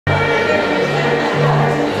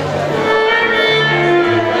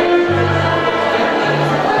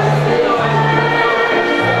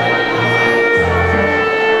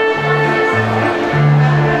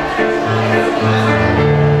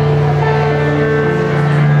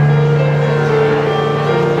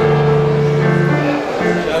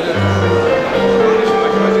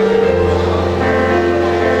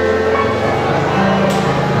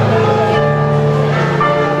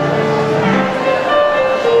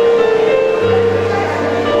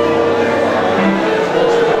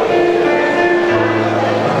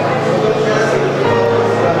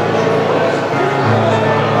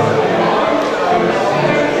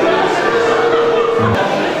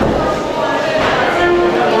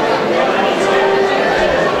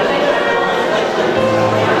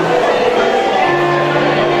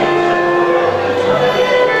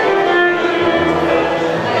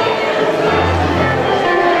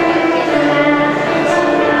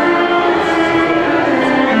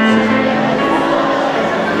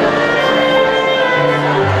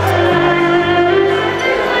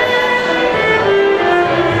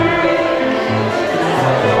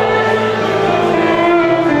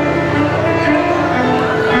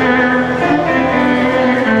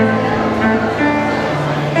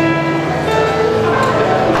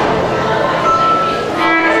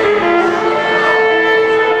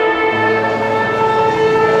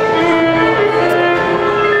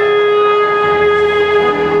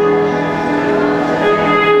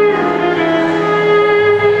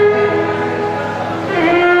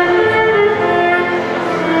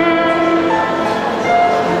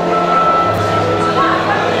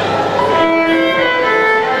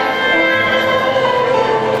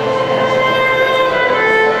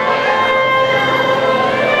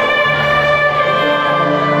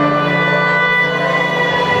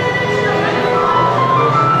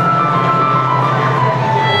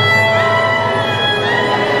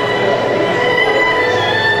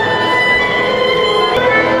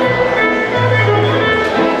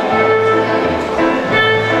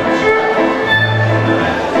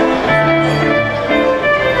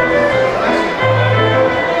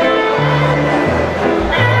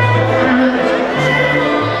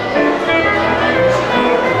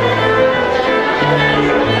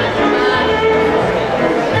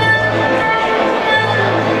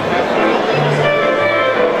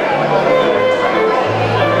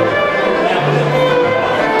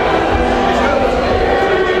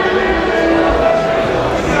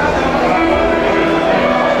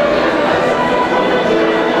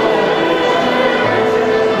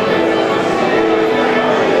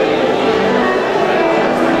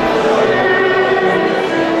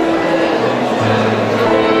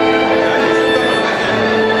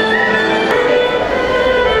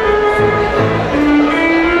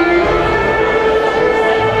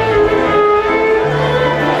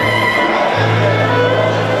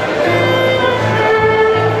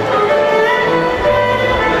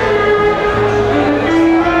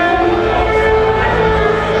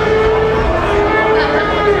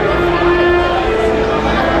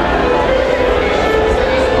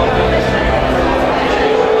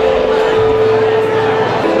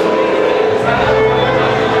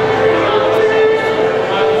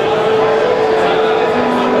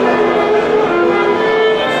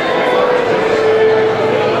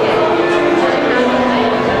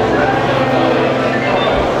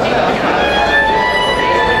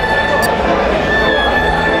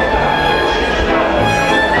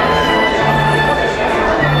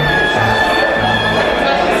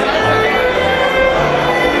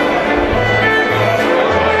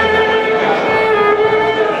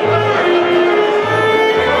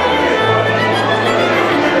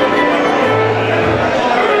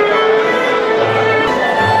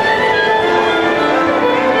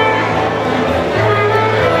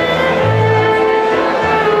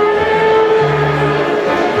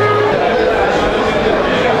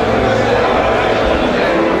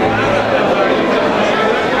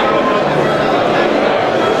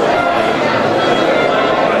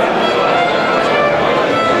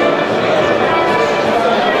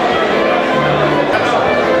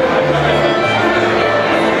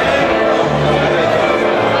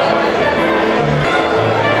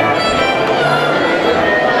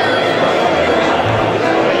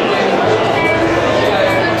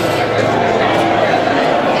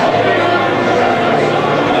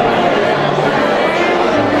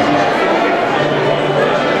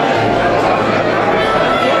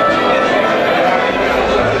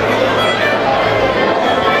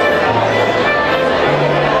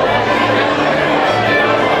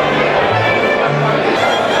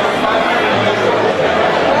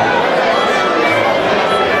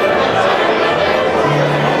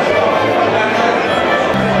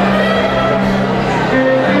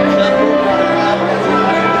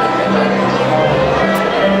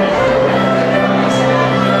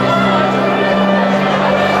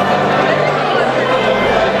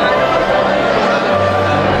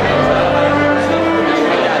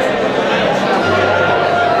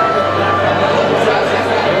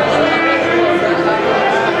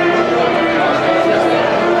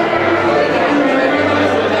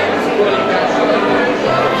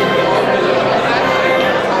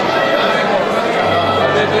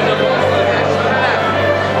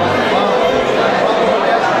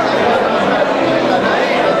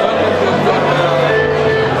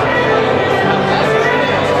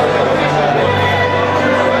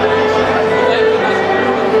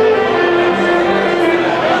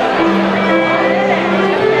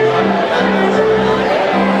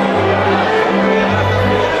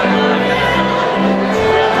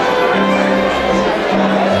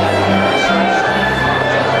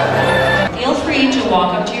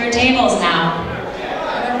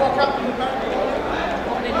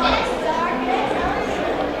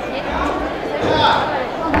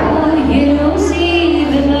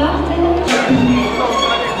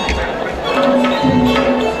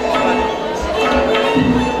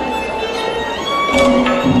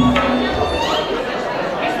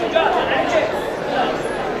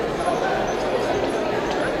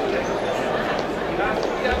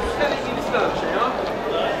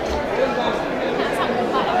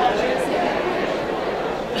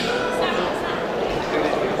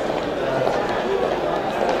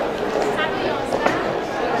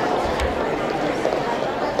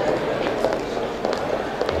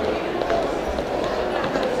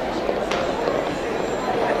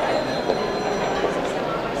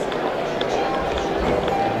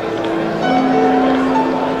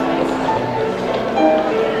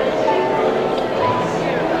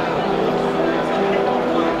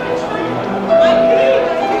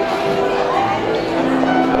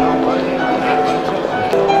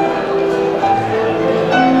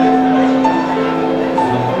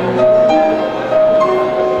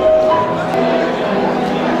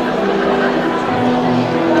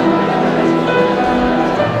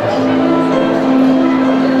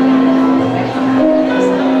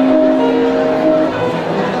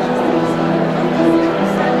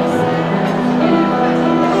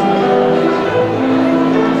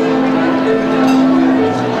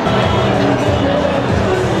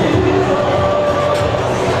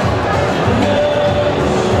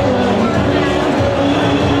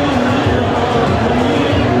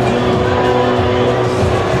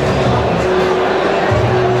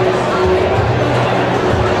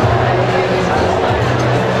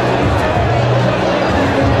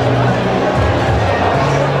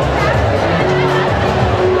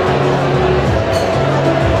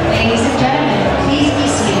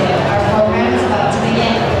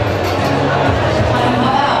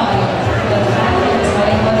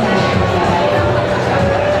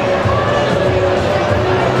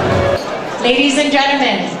Ladies and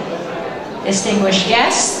gentlemen, distinguished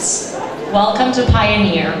guests, welcome to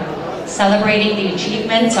Pioneer, celebrating the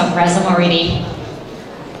achievements of Reza Moridi.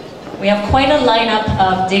 We have quite a lineup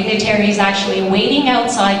of dignitaries actually waiting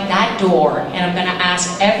outside that door, and I'm going to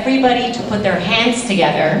ask everybody to put their hands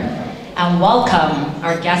together and welcome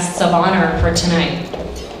our guests of honor for tonight.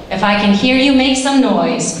 If I can hear you, make some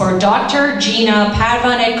noise for Dr. Gina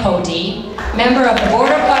Padvanet-Coty, member of the Board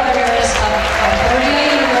of Governors of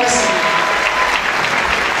Moridi University.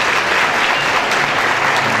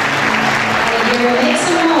 Make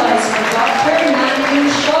some noise for Dr. Matthew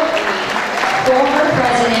Shokri, former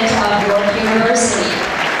president of York University.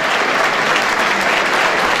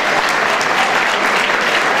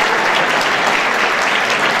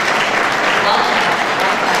 Welcome.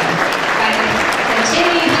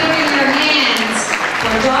 Continue giving your hands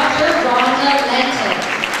for Dr. Rhonda Lenton,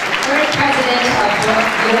 current president of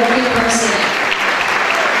York University.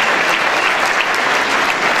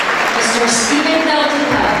 Mr. Stephen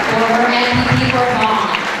Delduca, former MPP for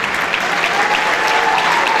Vaughan.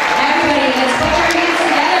 Everybody, let's put your hands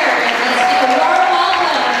together and let's give a warm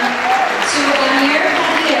welcome to Amir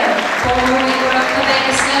Kadir, former member of Quebec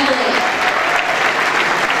Assembly.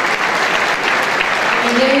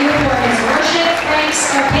 And here you for His Worship Frank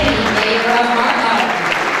Scarpitti, Mayor of Markham.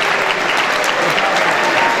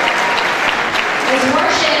 His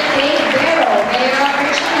Worship Dave Barrow, Mayor of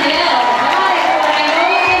Richmond Hill.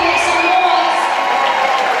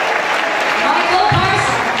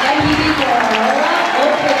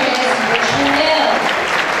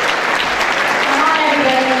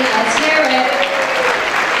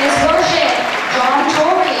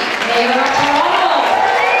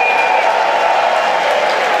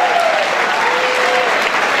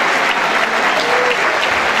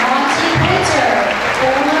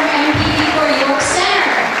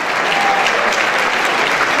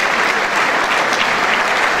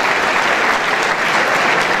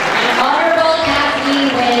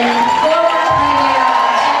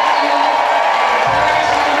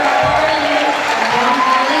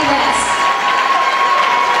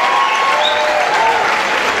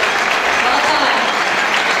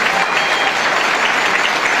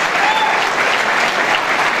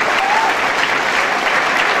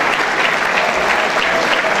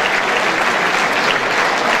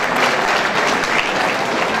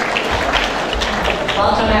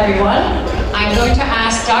 Everyone. I'm going to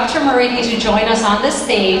ask Dr. Moridi to join us on the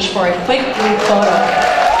stage for a quick group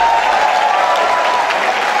photo.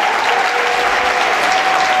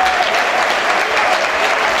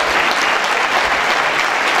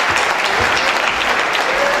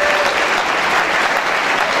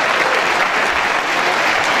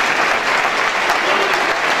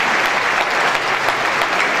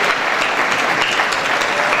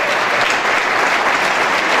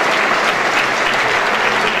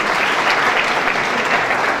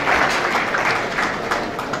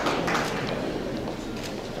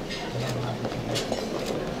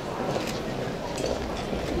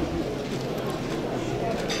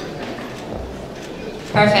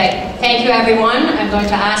 Perfect. Thank you, everyone. I'm going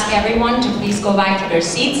to ask everyone to please go back to their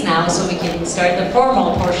seats now so we can start the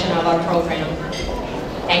formal portion of our program.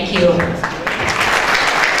 Thank you.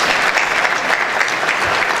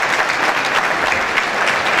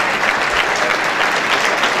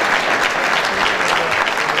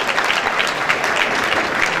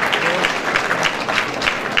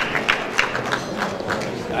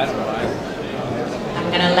 I'm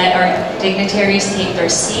going to let our dignitaries take their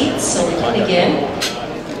seats so we can begin.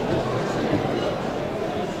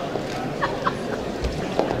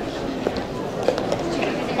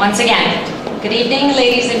 Once again, good evening,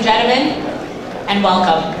 ladies and gentlemen, and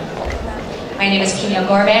welcome. My name is Kimia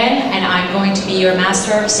Gorban, and I'm going to be your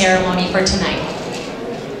Master of Ceremony for tonight.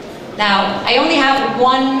 Now, I only have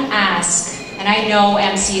one ask, and I know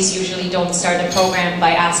MCs usually don't start a program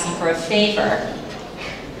by asking for a favor,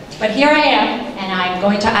 but here I am, and I'm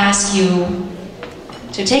going to ask you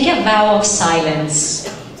to take a vow of silence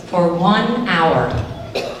for 1 hour.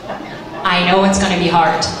 I know it's going to be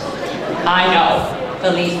hard. I know.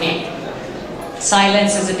 Believe me.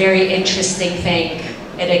 Silence is a very interesting thing.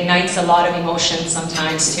 It ignites a lot of emotions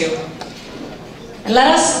sometimes too. And let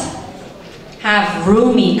us have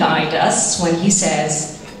Rumi guide us when he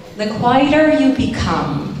says, the quieter you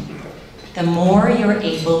become, the more you're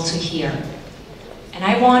able to hear. And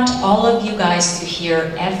I want all of you guys to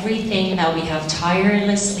hear everything that we have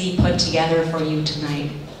tirelessly put together for you tonight.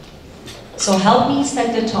 So help me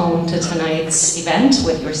set the tone to tonight's event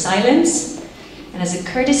with your silence. And as a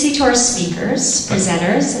courtesy to our speakers,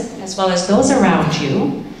 presenters, as well as those around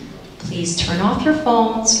you, please turn off your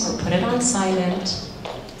phones or put it on silent.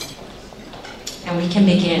 and we can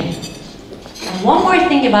begin. And one more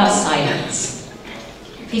thing about silence.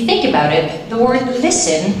 If you think about it, the word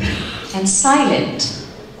listen and silent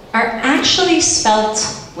are actually spelt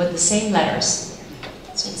with the same letters.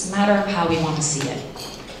 So it's a matter of how we want to see it.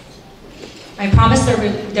 I promise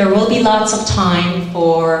there will be lots of time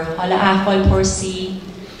for hala ahval porsi,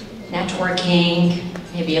 networking,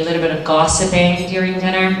 maybe a little bit of gossiping during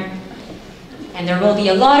dinner. And there will be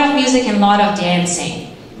a lot of music and a lot of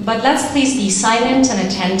dancing. But let's please be silent and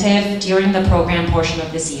attentive during the program portion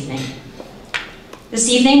of this evening. This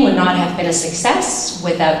evening would not have been a success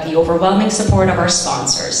without the overwhelming support of our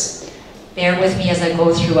sponsors. Bear with me as I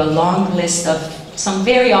go through a long list of some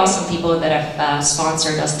very awesome people that have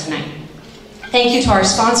sponsored us tonight. Thank you to our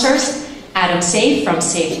sponsors, Adam Safe from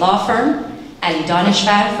Safe Law Firm, Ali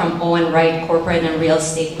Danishvar from Owen Wright Corporate and Real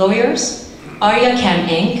Estate Lawyers, Arya Chem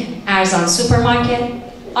Inc., Arzon Supermarket,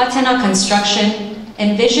 Atena Construction,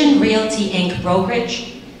 Envision Realty Inc.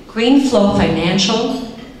 Brokerage, Green Flow Financial,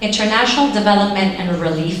 International Development and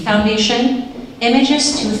Relief Foundation,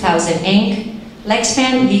 Images 2000 Inc.,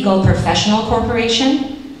 Lexpan Legal Professional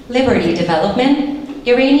Corporation, Liberty Development,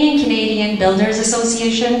 Iranian Canadian Builders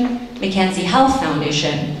Association, Mackenzie Health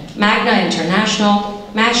Foundation, Magna International,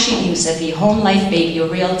 Mashid Yousefi Home Life Baby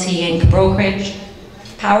Realty Inc. Brokerage,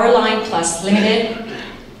 Powerline Plus Limited,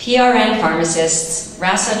 PRN Pharmacists,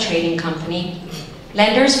 Rasa Trading Company,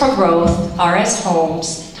 Lenders for Growth, RS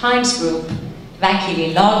Homes, Times Group,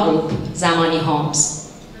 Vakili Law Group, Zamani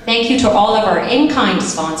Homes. Thank you to all of our in-kind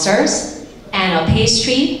sponsors, Anna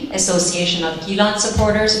Pastry, Association of Gilan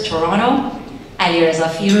Supporters of Toronto, Ali Reza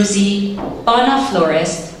Firuzi, Bana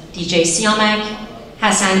Florist, DJ Siamak,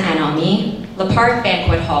 Hassan Anami, Le Parc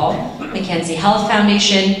Banquet Hall, Mackenzie Health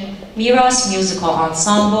Foundation, Miras Musical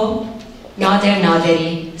Ensemble, Nader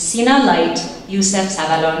Naderi, Sina Light, Youssef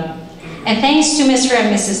Savalon. And thanks to Mr.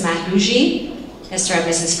 and Mrs. Mahlouji, Mr. and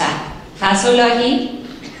Mrs. Fazolahi,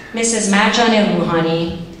 Mrs. Marjan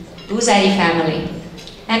El-Ruhani, Bouzari family,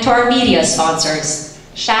 and to our media sponsors,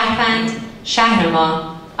 Shahband,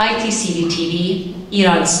 Shahnama, ITCD TV,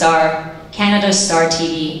 Iran Star, Canada Star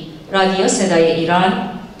TV, Radio Sedai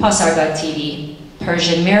Iran, Pasargad TV,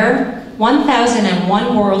 Persian Mirror,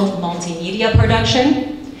 1001 World Multimedia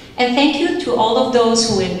Production, and thank you to all of those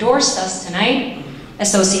who endorsed us tonight,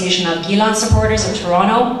 Association of Gilan Supporters of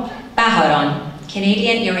Toronto, Baharan,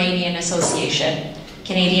 Canadian Iranian Association,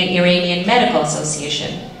 Canadian Iranian Medical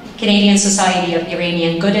Association, Canadian Society of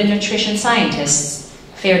Iranian Good and Nutrition Scientists,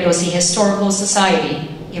 Ferdowsi Historical Society,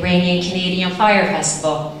 Iranian Canadian Fire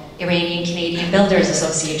Festival, Iranian Canadian Builders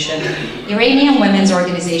Association, Iranian Women's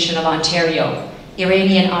Organization of Ontario,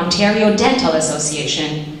 Iranian Ontario Dental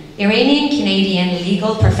Association, Iranian Canadian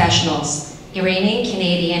Legal Professionals, Iranian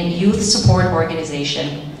Canadian Youth Support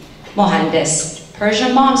Organization, Mohandis,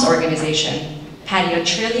 Persian Moms Organization, Patio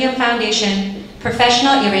Trillium Foundation,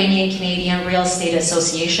 Professional Iranian Canadian Real Estate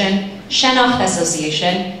Association, Shanacht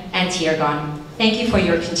Association, and Tirgan. Thank you for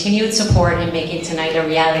your continued support in making tonight a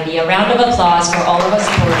reality. A round of applause for all of us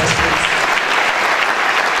supporters, please.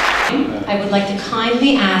 I would like to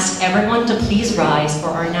kindly ask everyone to please rise for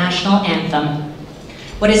our national anthem.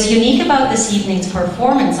 What is unique about this evening's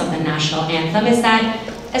performance of the national anthem is that,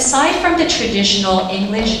 aside from the traditional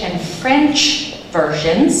English and French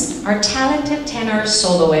versions, our talented tenor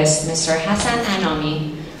soloist, Mr. Hassan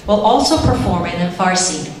Anami, will also perform it in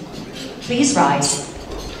Farsi. Please rise.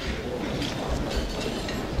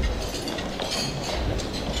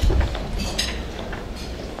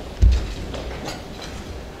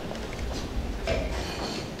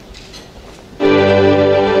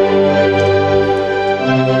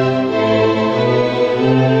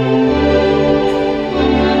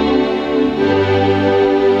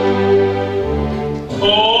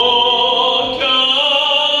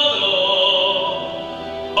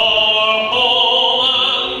 Our home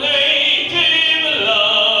and native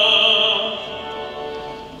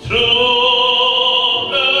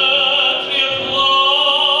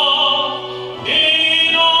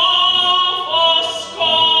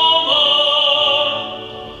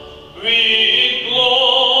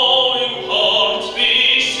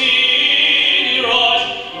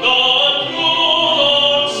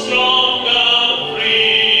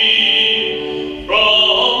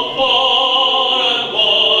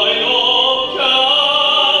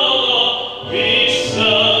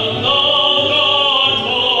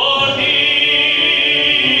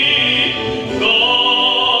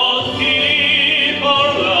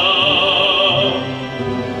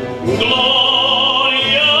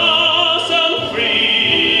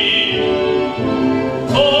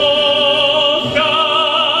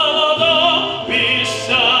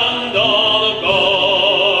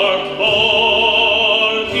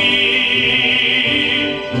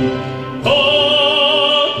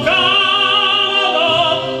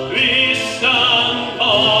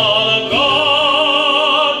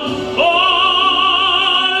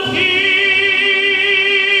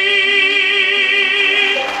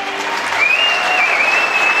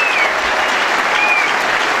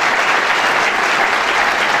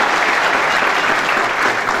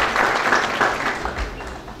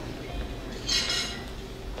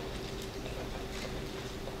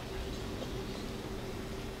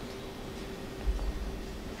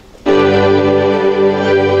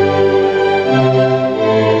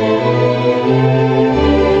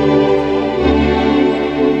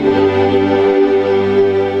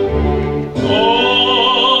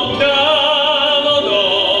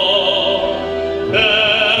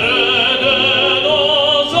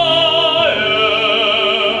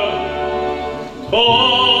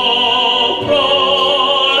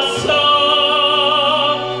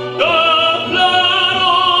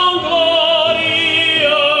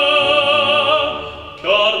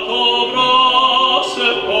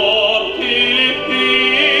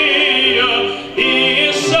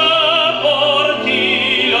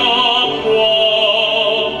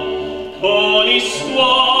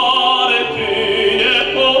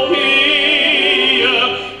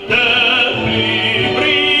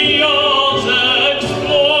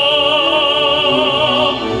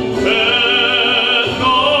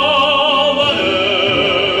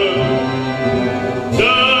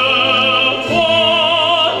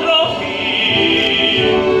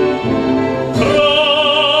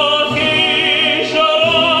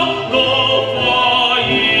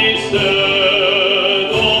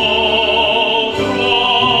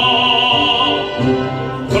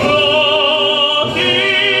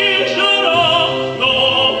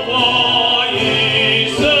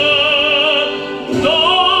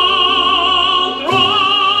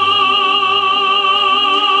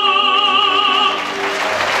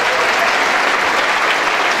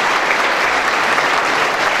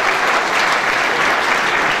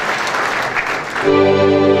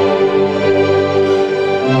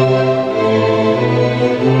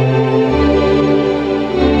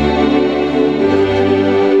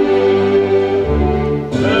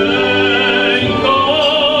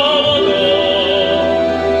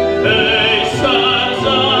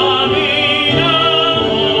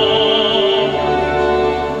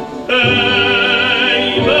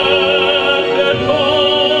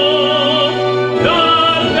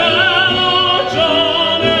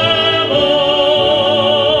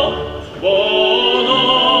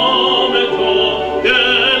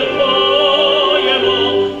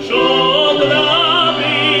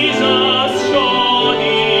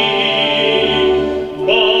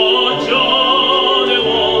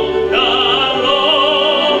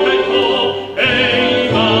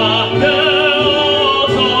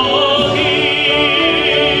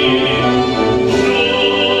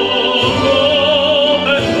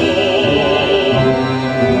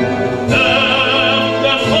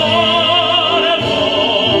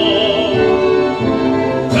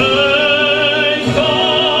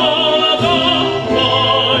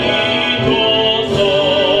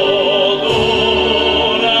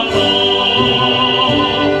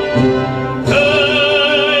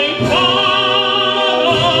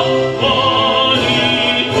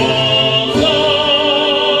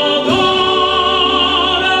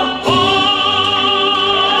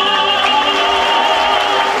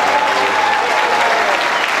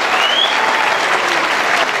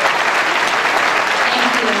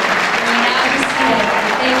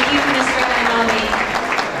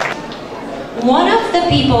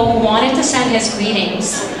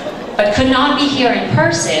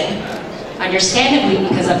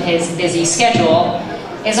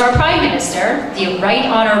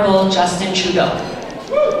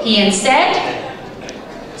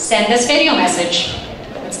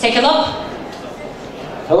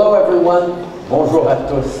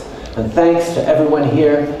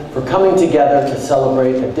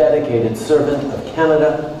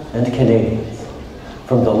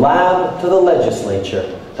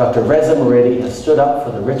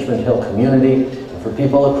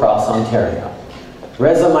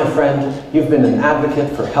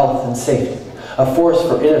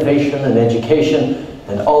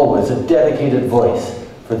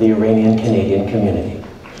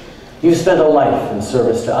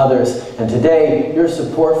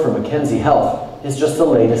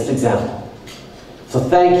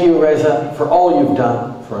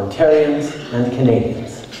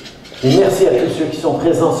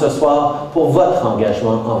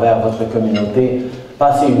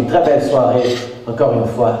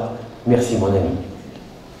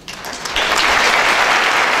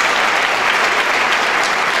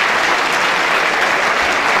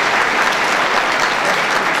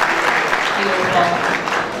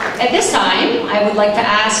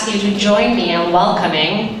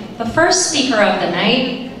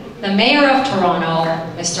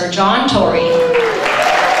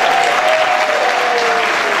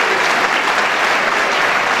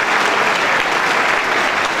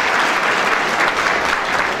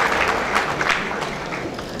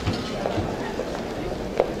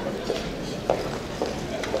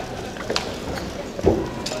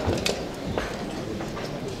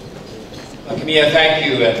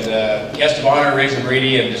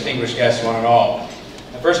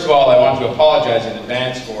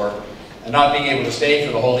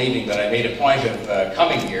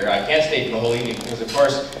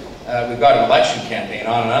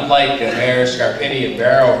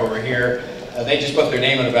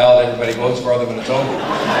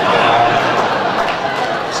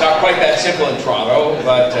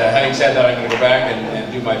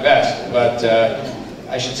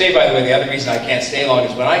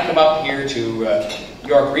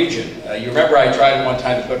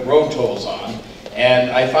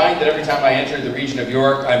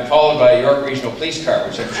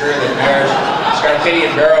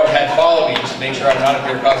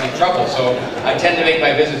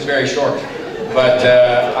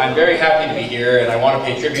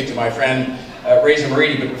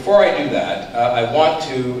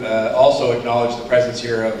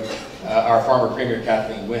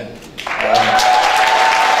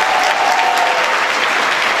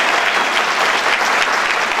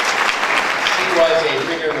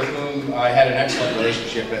had an excellent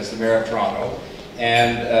relationship as the Mayor of Toronto,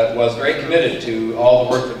 and was very committed to all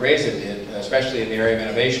the work that Reza did, especially in the area of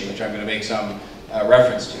innovation, which I'm going to make some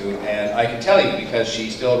reference to. And I can tell you, because she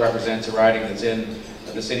still represents a riding that's in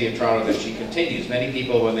the City of Toronto, that she continues. Many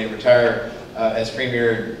people, when they retire as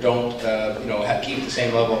Premier, don't keep the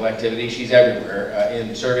same level of activity. She's everywhere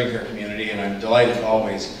in serving her community, and I'm delighted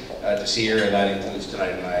always to see her, and that includes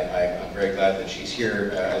tonight. And I'm very glad that she's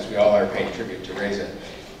here, as we all are, paying tribute to Reza.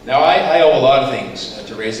 Now, I owe a lot of things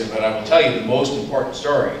to Reza, but I will tell you the most important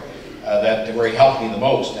story where he helped me the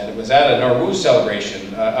most, and it was at a Nowruz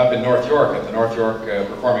celebration up in North York, at the North York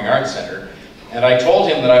Performing Arts Centre. And I told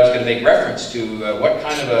him that I was going to make reference to what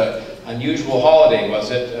kind of an unusual holiday was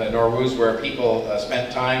it, Nowruz, where people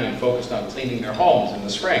spent time and focused on cleaning their homes in the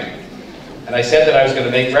spring. And I said that I was going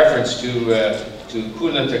to make reference to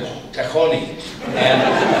Kula Techoni.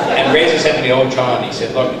 And Reza said to me, "Oh, John," he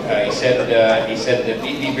said, "look," he said,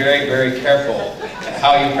 be very, very careful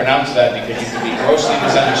how you pronounce that, because you can be grossly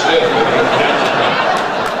misunderstood.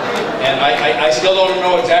 And I still don't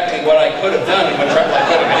know exactly what I could have done and what trouble I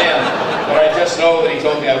could have been in, but I just know that he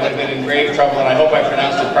told me I would have been in grave trouble, and I hope I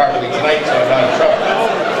pronounced it properly tonight so I'm not in trouble.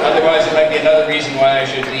 Otherwise, it might be another reason why I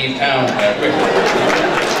should leave town quickly.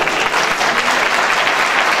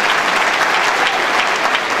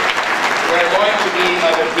 There are going to be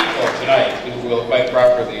other people tonight who will quite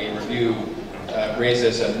properly review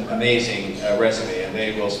Reza's amazing resume, and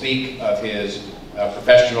they will speak of his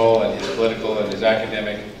professional and his political and his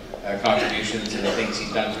academic contributions and the things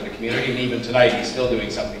he's done for the community. And even tonight, he's still doing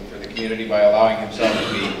something for the community by allowing himself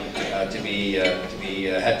to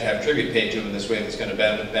have tribute paid to him in this way that's going to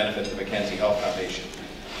benefit the Mackenzie Health Foundation.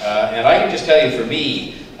 And I can just tell you, for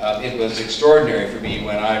me, it was extraordinary for me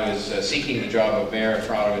when I was seeking the job of Mayor of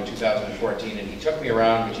Toronto in 2014, and he took me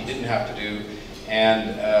around, which he didn't have to do,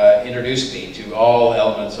 and introduced me to all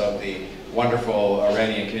elements of the wonderful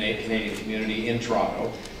Iranian Canadian community in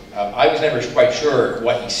Toronto. I was never quite sure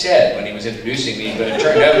what he said when he was introducing me, but it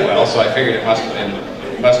turned out well, so I figured it must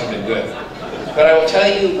have been good. But I will tell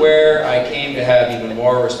you where I came to have even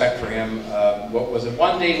more respect for him. What was it?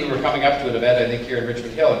 One day we were coming up to an event, I think here in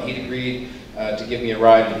Richmond Hill, and he'd agreed to give me a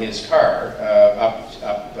ride in his car up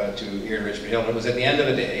to here in Richmond Hill. And it was at the end of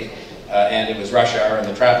the day, and it was rush hour, and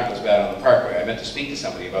the traffic was bad on the Parkway. I meant to speak to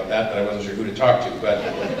somebody about that, but I wasn't sure who to talk to. But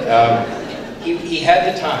he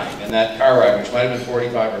had the time in that car ride, which might have been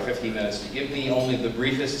 45 or 50 minutes, to give me only the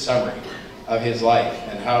briefest summary of his life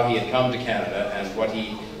and how he had come to Canada and what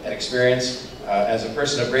he had experienced as a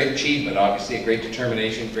person of great achievement, obviously, a great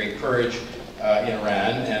determination, great courage in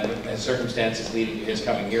Iran, and circumstances leading to his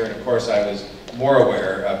coming here. And of course, I was more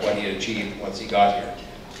aware of what he had achieved once he got here.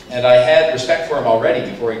 And I had respect for him already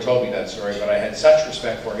before he told me that story, but I had such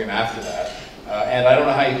respect for him after that. And I don't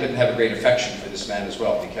know how you couldn't have a great affection for this man as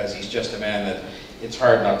well, because he's just a man that it's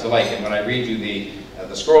hard not to like. And when I read you the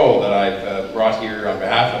scroll that I've brought here on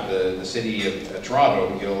behalf of the City of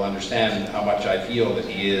Toronto, you'll understand how much I feel that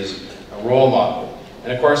he is a role model.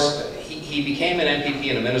 And of course, he became an MPP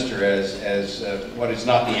and a minister as what is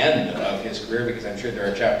not the end of his career, because I'm sure there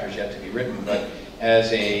are chapters yet to be written, but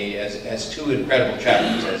as two incredible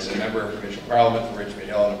chapters, as a member of provincial parliament for Richmond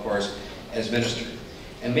Hill, and of course, as minister.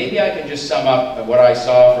 And maybe I can just sum up what I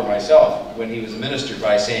saw for myself when he was a minister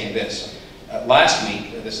by saying this. Last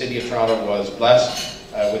week, the City of Toronto was blessed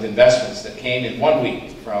with investments that came in 1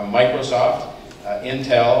 week from Microsoft,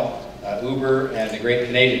 Intel, Uber, and a great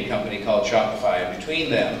Canadian company called Shopify. And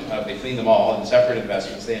between them all, in separate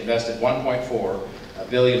investments, they invested $1.4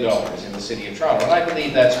 billion in the City of Toronto. And I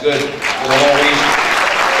believe that's good for the whole region.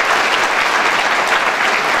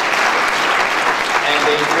 And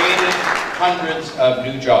they created hundreds of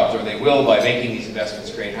new jobs, or they will, by making these investments,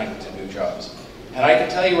 create hundreds of new jobs. And I can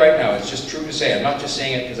tell you right now, it's just true to say, I'm not just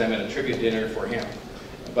saying it because I'm at a tribute dinner for him,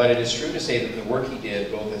 but it is true to say that the work he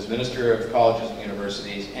did, both as Minister of Colleges and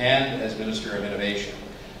Universities and as Minister of Innovation,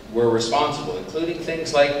 were responsible, including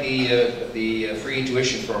things like the free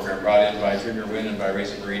tuition program brought in by Premier Wynne and by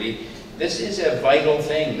Reza Moridi. This is a vital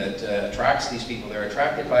thing that attracts these people. They're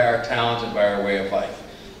attracted by our talent and by our way of life,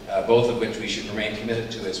 both of which we should remain committed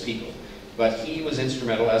to as people. But he was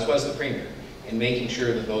instrumental, as was the Premier, in making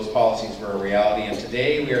sure that those policies were a reality. And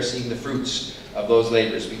today we are seeing the fruits of those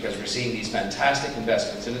labors, because we're seeing these fantastic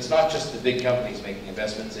investments. And it's not just the big companies making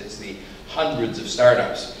investments, it's the hundreds of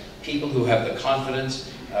startups, people who have the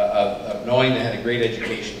confidence of knowing they had a great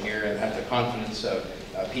education here, and have the confidence of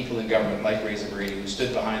people in government like Reza Moridi, who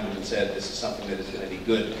stood behind them and said, this is something that is going to be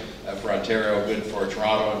good for Ontario, good for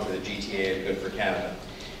Toronto, and for the GTA, and good for Canada.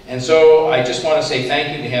 And so I just want to say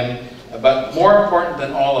thank you to him. But more important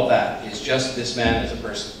than all of that is just this man as a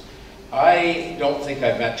person. I don't think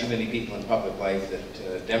I've met too many people in public life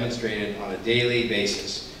that demonstrated on a daily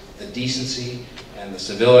basis the decency and the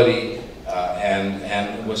civility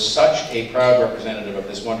and was such a proud representative of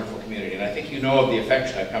this wonderful community. And I think you know of the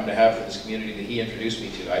affection I've come to have for this community that he introduced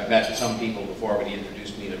me to. I've met some people before, but he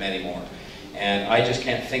introduced me to many more. And I just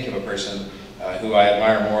can't think of a person who I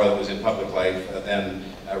admire more that was in public life than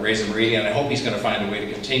Reza Moridi, and I hope he's going to find a way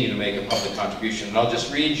to continue to make a public contribution. And I'll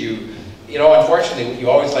just read you, unfortunately, you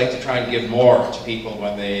always like to try and give more to people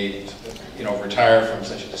when they, retire from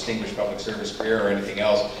such a distinguished public service career or anything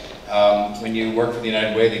else. When you work for the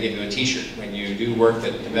United Way, they give you a t-shirt. When you do work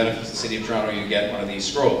that benefits the City of Toronto, you get one of these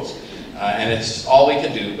scrolls. And it's all we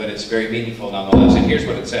can do, but it's very meaningful nonetheless. And here's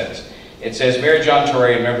what it says. It says, Mayor John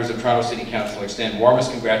Tory and members of Toronto City Council extend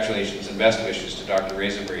warmest congratulations and best wishes to Dr.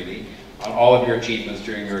 Reza Moridi on all of your achievements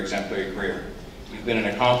during your exemplary career. You've been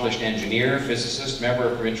an accomplished engineer, physicist, member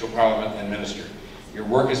of provincial parliament, and minister. Your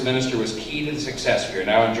work as minister was key to the success we are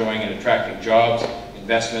now enjoying in attracting jobs,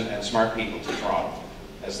 investment, and smart people to Toronto.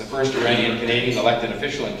 As the first Iranian-Canadian elected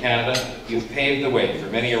official in Canada, you've paved the way for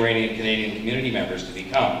many Iranian-Canadian community members to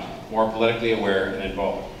become more politically aware and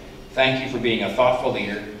involved. Thank you for being a thoughtful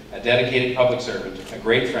leader, a dedicated public servant, a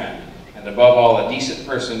great friend, and above all, a decent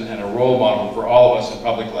person and a role model for all of us in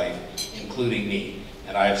public life, including me.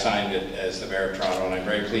 And I have signed it as the Mayor of Toronto, and I'm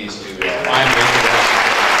very pleased to find Reza.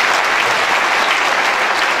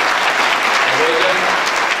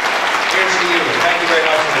 Here's to you. Thank you very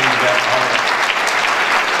much, ladies and gentlemen.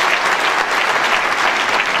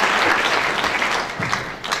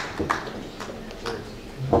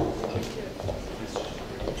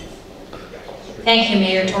 Thank you,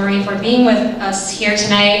 Mayor Tory, for being with us here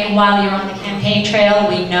tonight. And while you're on the campaign trail,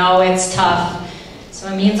 we know it's tough.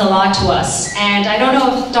 So it means a lot to us. And I don't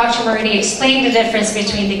know if Dr. Moridi explained the difference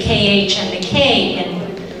between the KH and the K in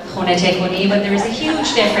Honetekoni, but there is a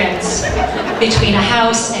huge difference between a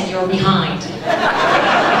house and you're behind.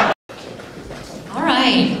 All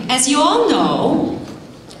right, as you all know,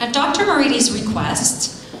 at Dr. Moridi's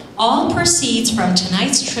request, all proceeds from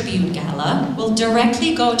tonight's tribute gala will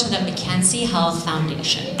directly go to the Mackenzie Health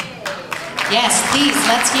Foundation. Yes, please,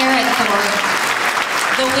 let's hear it for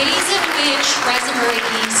the ways in which Reza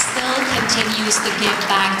Moridi still continues to give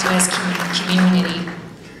back to his community.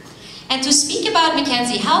 And to speak about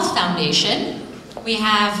Mackenzie Health Foundation, we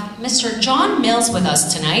have Mr. John Mills with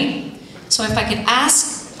us tonight. So if I could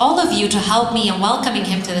ask all of you to help me in welcoming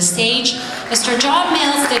him to the stage. Mr. John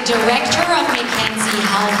Mills, the Director of Mackenzie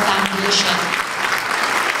Health Foundation.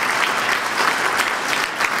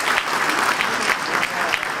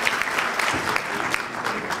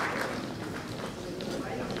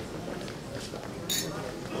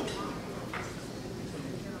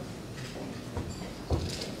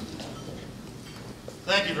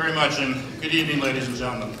 Thank you very much, and good evening, ladies and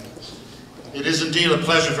gentlemen. It is indeed a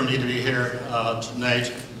pleasure for me to be here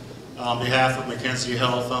tonight on behalf of Mackenzie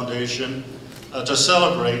Health Foundation to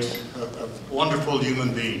celebrate a wonderful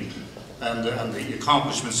human being and the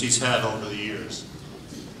accomplishments he's had over the years.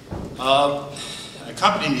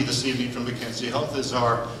 Accompanying me this evening from Mackenzie Health is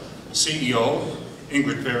our CEO,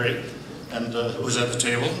 Ingrid Perry, and who's at the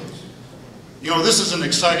table. You know, this is an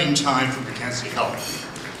exciting time for Mackenzie Health.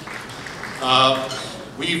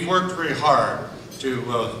 We've worked very hard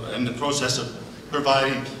in the process of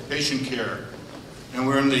providing patient care, and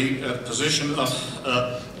we're in the position of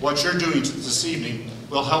what you're doing this evening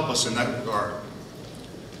will help us in that regard.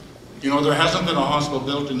 You know, there hasn't been a hospital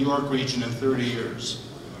built in York Region in 30 years,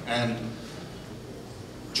 and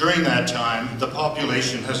during that time, the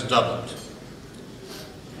population has doubled.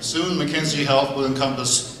 Soon, Mackenzie Health will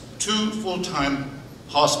encompass 2 full-time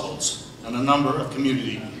hospitals and a number of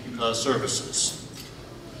community services.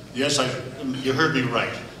 Yes, you heard me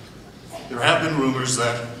right. There have been rumors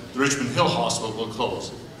that the Richmond Hill Hospital will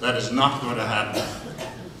close. That is not going to happen.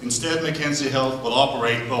 Instead, Mackenzie Health will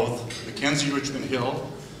operate both Mackenzie Richmond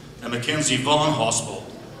Hill and Mackenzie Vaughan Hospital,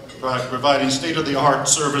 providing state-of-the-art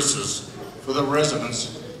services for the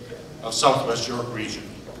residents of Southwest York Region.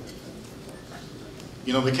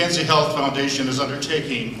 You know, Mackenzie Health Foundation is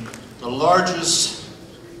undertaking the largest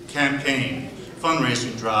campaign,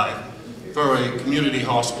 fundraising drive for a community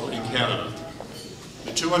hospital in Canada.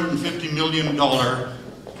 The $250 million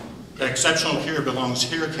Exceptional Care Belongs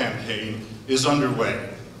Here campaign is underway,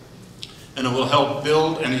 and it will help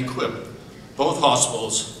build and equip both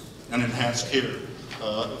hospitals and enhance care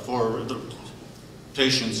for the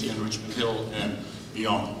patients in Richmond Hill and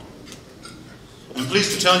beyond. I'm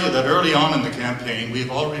pleased to tell you that early on in the campaign, we've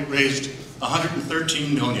already raised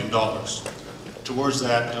 $113 million towards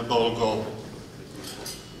that bold goal.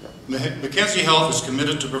 Mackenzie Health is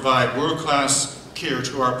committed to provide world-class care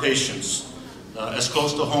to our patients as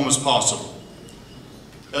close to home as possible.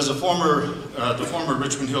 As the former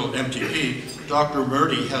Richmond Hill MPP, Dr.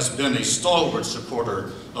 Moridi has been a stalwart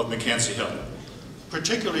supporter of Mackenzie Health,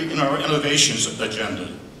 particularly in our innovations agenda,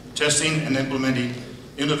 testing and implementing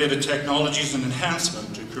innovative technologies and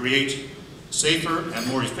enhancement to create safer and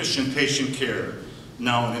more efficient patient care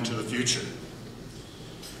now and into the future.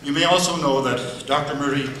 You may also know that Dr.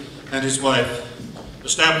 Moridi and his wife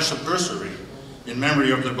established a bursary in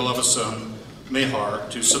memory of their beloved son, Mehar,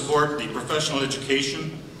 to support the professional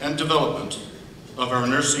education and development of our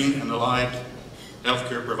nursing and allied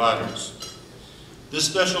healthcare providers. This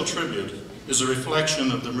special tribute is a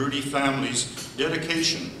reflection of the Moridi family's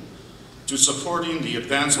dedication to supporting the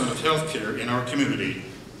advancement of healthcare in our community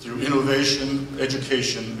through innovation,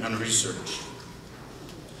 education, and research.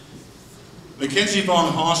 Mackenzie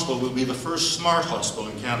Vaughan Hospital will be the first smart hospital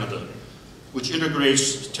in Canada, which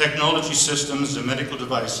integrates technology systems and medical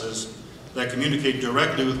devices that communicate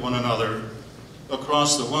directly with one another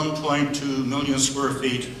across the 1.2 million square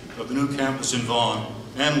feet of the new campus in Vaughan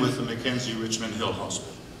and with the Mackenzie Richmond Hill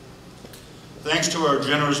Hospital. Thanks to our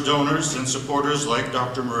generous donors and supporters like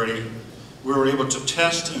Dr. Moridi, we were able to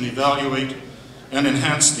test and evaluate and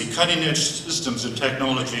enhance the cutting-edge systems and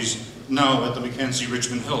technologies now at the Mackenzie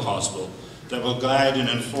Richmond Hill Hospital that will guide and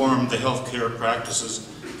inform the healthcare practices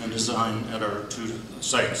and design at our two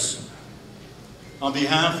sites. On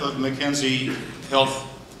behalf of Mackenzie Health,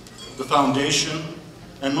 the Foundation,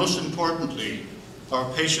 and most importantly,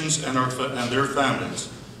 our patients and their families,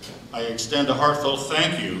 I extend a heartfelt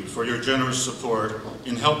thank you for your generous support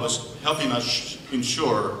in helping us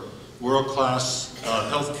ensure world-class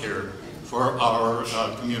health care for our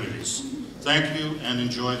communities. Thank you and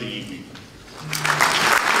enjoy the evening.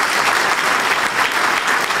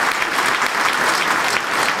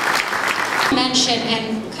 Mention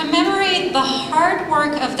and commemorate the hard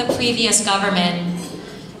work of the previous government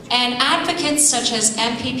and advocates such as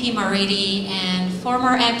MPP Moridi and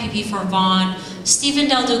former MPP for Vaughan, Stephen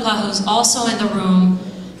Del Duca, who's also in the room,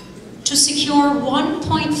 to secure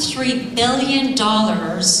 $1.3 billion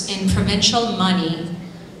in provincial money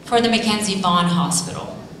for the Mackenzie Vaughan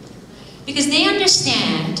Hospital. Because they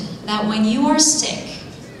understand that when you are sick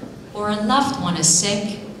or a loved one is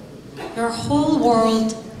sick, your whole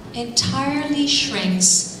world entirely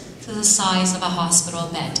shrinks to the size of a hospital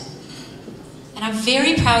bed. And I'm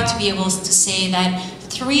very proud to be able to say that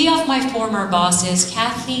 3 of my former bosses,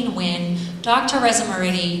 Kathleen Wynne, Dr. Reza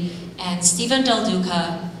Moridi, and Stephen Del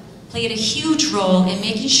Duca, played a huge role in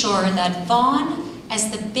making sure that Vaughan, as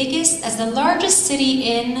the largest city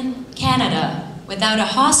in Canada without a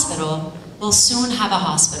hospital, will soon have a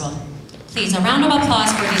hospital. Please, a round of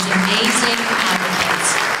applause for these amazing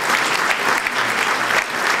advocates.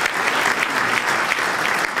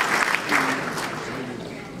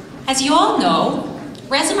 As you all know,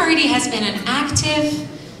 Reza Moridi has been an active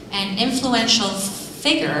and influential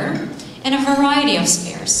figure in a variety of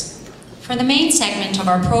spheres. For the main segment of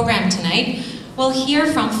our program tonight, we'll hear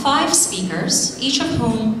from 5 speakers, each of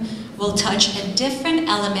whom will touch a different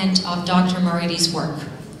element of Dr. Moridi's work,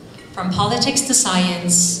 from politics to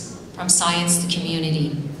science, from science to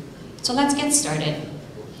community. So let's get started.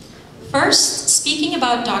 First, speaking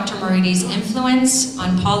about Dr. Moridi's influence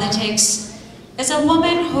on politics is a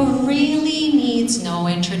woman who really needs no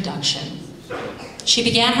introduction. She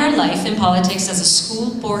began her life in politics as a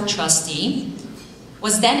school board trustee,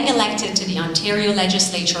 was then elected to the Ontario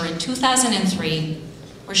legislature in 2003,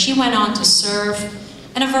 where she went on to serve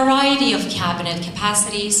in a variety of cabinet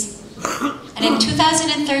capacities. And in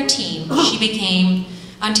 2013, she became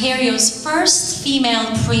Ontario's first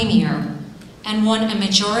female premier and won a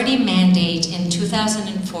majority mandate in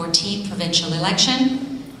 2014 provincial election.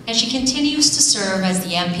 And she continues to serve as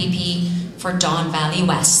the MPP for Don Valley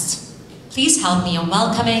West. Please help me in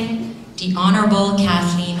welcoming the Honourable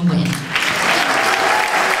Kathleen Wynne.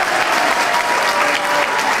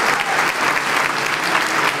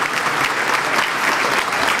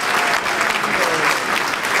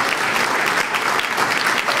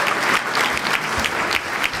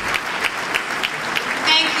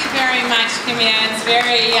 Thank you very much, Kimia. It's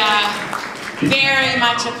very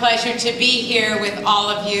much a pleasure to be here with all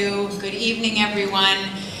of you. Good evening, everyone.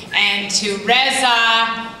 And to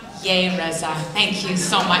Reza, yay Reza, thank you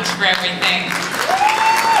so much for everything.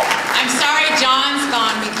 I'm sorry John's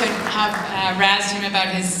gone. We couldn't have razzed him about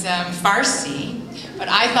his Farsi, but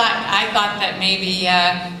I thought that maybe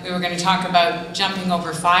we were going to talk about jumping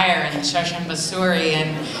over fire and Shashan Basuri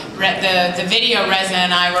and the video Reza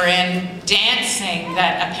and I were in dancing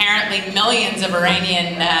that apparently millions of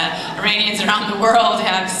Iranians around the world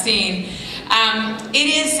have seen.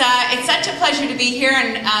 It's such a pleasure to be here,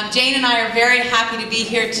 and Jane and I are very happy to be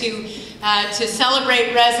here to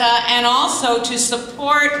celebrate Reza and also to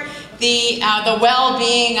support the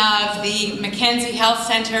well-being of the Mackenzie Health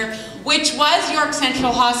Center, which was York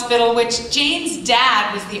Central Hospital, which Jane's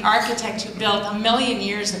dad was the architect who built 1,000,000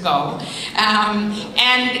 years ago.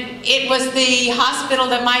 And it was the hospital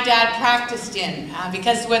that my dad practiced in,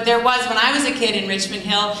 because when I was a kid in Richmond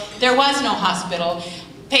Hill, there was no hospital.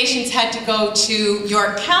 Patients had to go to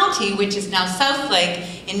York County, which is now Southlake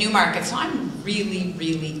in Newmarket. So I'm really,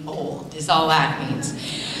 really old, is all that means.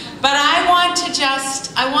 But I want to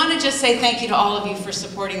just say thank you to all of you for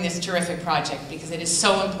supporting this terrific project, because it is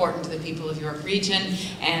so important to the people of York Region,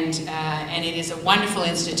 and it is a wonderful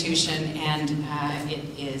institution, and it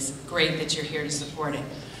is great that you're here to support it.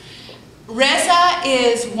 Reza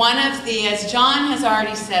is one of the, as John has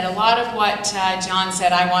already said, a lot of what John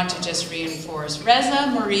said I want to just reinforce.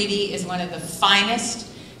 Reza Moridi is one of the finest,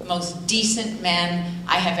 most decent men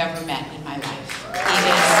I have ever met in my life. He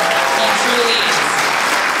truly is.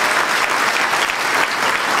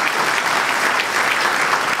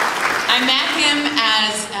 I met him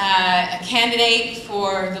as a candidate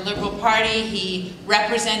for the Liberal Party. He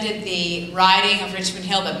represented the riding of Richmond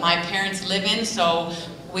Hill that my parents live in, so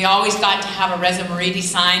we always got to have a Reza Moridi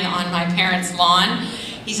sign on my parents' lawn.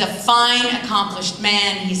 He's a fine, accomplished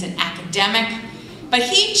man. He's an academic. But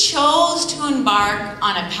he chose to embark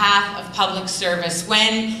on a path of public service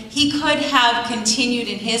when he could have continued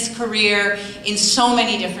in his career in so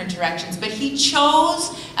many different directions. But he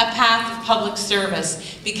chose a path of public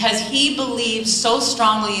service because he believes so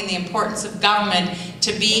strongly in the importance of government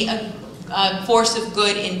to be a force of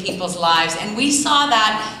good in people's lives. And we saw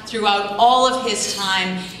that throughout all of his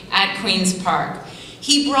time at Queen's Park.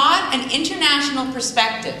 He brought an international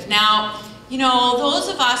perspective. Now, you know, those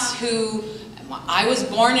of us who, I was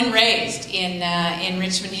born and raised in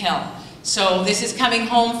Richmond Hill, so this is coming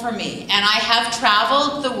home for me. And I have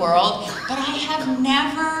traveled the world, but I have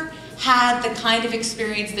never had the kind of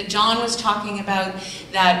experience that John was talking about,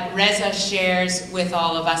 that Reza shares with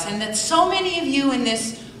all of us, and that so many of you in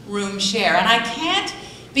this room share. And I can't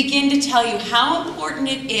begin to tell you how important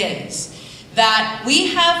it is that we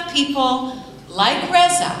have people like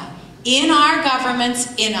Reza in our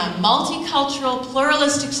governments, in a multicultural,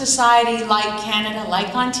 pluralistic society like Canada,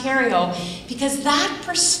 like Ontario, because that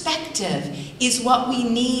perspective is what we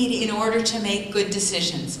need in order to make good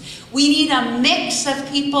decisions. We need a mix of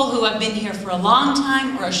people who have been here for a long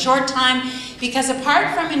time or a short time, because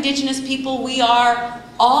apart from Indigenous people, we are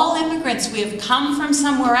all immigrants. We have come from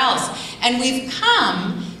somewhere else, and we've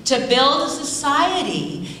come to build a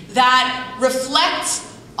society that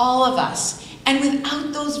reflects all of us. And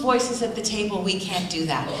without those voices at the table, we can't do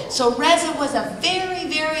that. So Reza was a very,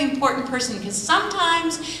 very important person, because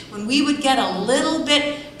sometimes when we would get a little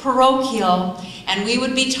bit parochial and we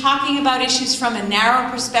would be talking about issues from a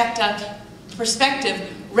narrow perspective,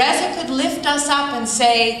 Reza could lift us up and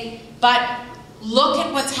say, but look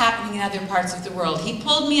at what's happening in other parts of the world. He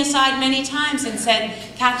pulled me aside many times and said,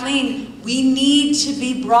 Kathleen, we need to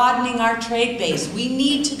be broadening our trade base. We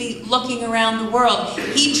need to be looking around the world.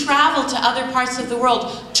 He traveled to other parts of the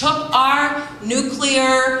world, took our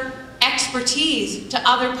nuclear expertise to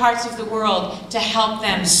other parts of the world to help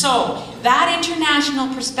them. So that international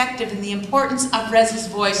perspective and the importance of Reza's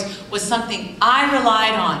voice was something I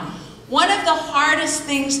relied on. One of the hardest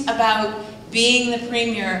things about being the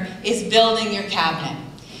Premier is building your cabinet.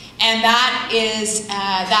 And that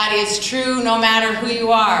is true no matter who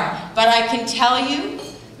you are. But I can tell you,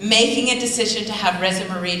 making a decision to have Reza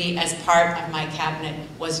Moridi as part of my cabinet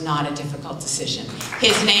was not a difficult decision.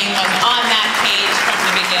 His name was on that page from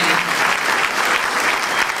the beginning.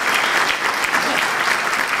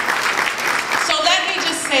 So let me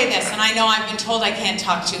just say this, and I know I've been told I can't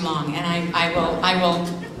talk too long, and I will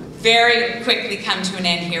very quickly come to an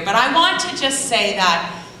end here, but I want to just say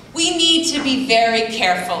that we need to be very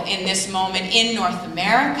careful in this moment in North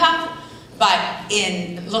America, but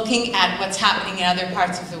in looking at what's happening in other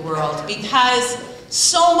parts of the world, because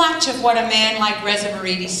so much of what a man like Reza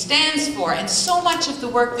Moridi stands for, and so much of the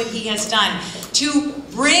work that he has done to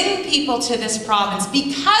bring people to this province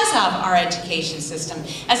because of our education system.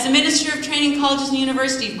 As the Minister of Training, Colleges and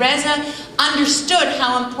Universities, Reza understood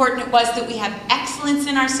how important it was that we have excellence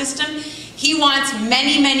in our system. He wants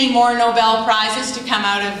many, many more Nobel Prizes to come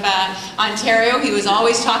out of Ontario. He was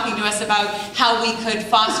always talking to us about how we could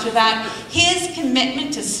foster that. His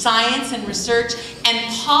commitment to science and research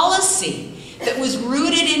and policy that was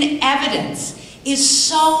rooted in evidence is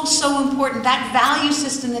so, so important. That value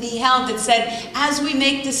system that he held that said, as we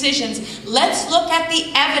make decisions, let's look at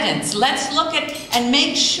the evidence. Let's look at and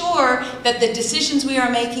make sure that the decisions we are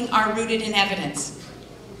making are rooted in evidence.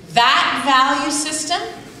 That value system,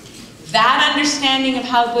 that understanding of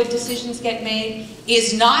how good decisions get made,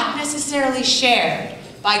 is not necessarily shared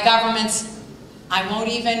by governments. I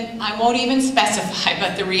won't even specify,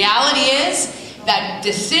 but the reality is that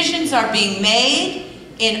decisions are being made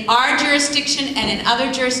in our jurisdiction and in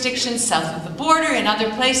other jurisdictions south of the border, in other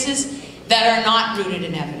places, that are not rooted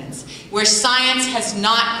in evidence, where science has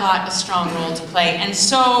not got a strong role to play. And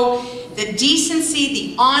so the decency,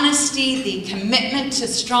 the honesty, the commitment to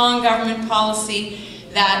strong government policy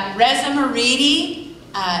that Reza Moridi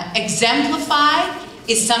exemplified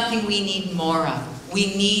is something we need more of.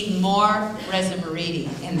 We need more Reza Moridi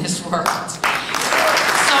in this world.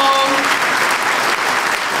 So,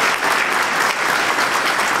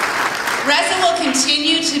 Reza will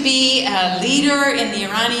continue to be a leader in the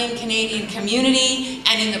Iranian-Canadian community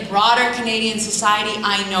and in the broader Canadian society.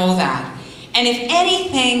 I know that. And if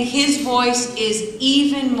anything, his voice is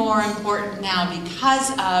even more important now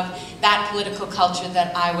because of that political culture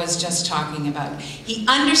that I was just talking about. He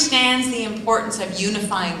understands the importance of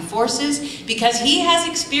unifying forces because he has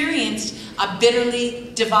experienced a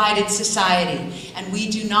bitterly divided society, and we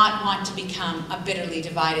do not want to become a bitterly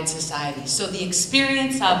divided society. So the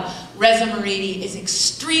experience of Reza Moridi is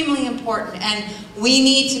extremely important, and we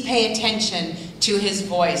need to pay attention to his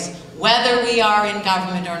voice. Whether we are in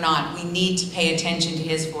government or not, we need to pay attention to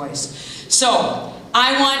his voice. So,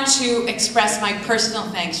 I want to express my personal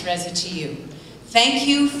thanks, Reza, to you. Thank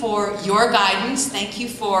you for your guidance. Thank you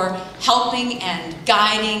for helping and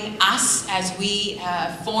guiding us as we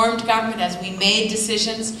formed government, as we made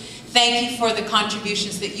decisions. Thank you for the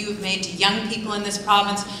contributions that you have made to young people in this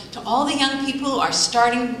province, to all the young people who are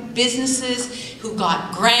starting businesses, who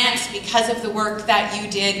got grants because of the work that you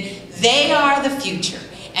did. They are the future,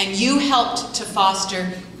 and you helped to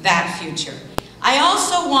foster that future. I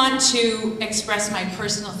also want to express my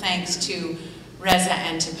personal thanks to Reza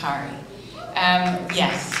and to Pari.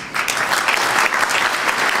 Yes.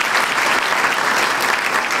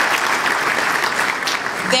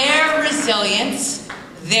 Their resilience,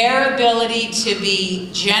 their ability to be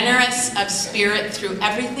generous of spirit through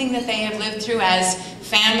everything that they have lived through, as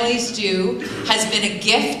families do, has been a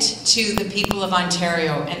gift to the people of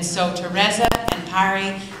Ontario. And so to Reza and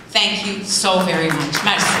Pari, thank you so very much.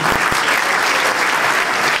 Merci.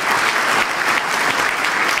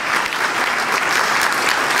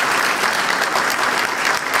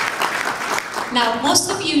 Now, most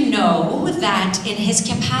of you know that in his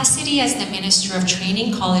capacity as the Minister of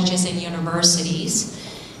Training, Colleges and Universities,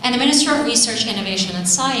 and the Minister of Research, Innovation and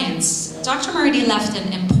Science, Dr. Moridi left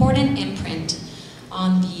an important imprint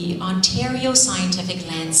on the Ontario scientific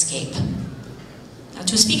landscape. Now,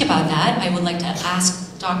 to speak about that, I would like to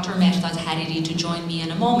ask Dr. Mehrdad Hariri to join me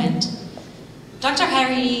in a moment. Dr.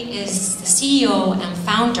 Hariri is the CEO and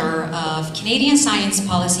founder of Canadian Science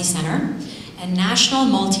Policy Centre, a national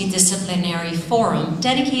multidisciplinary forum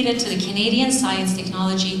dedicated to the Canadian science,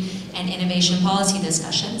 technology, and innovation policy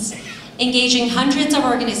discussions, engaging hundreds of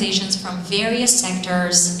organizations from various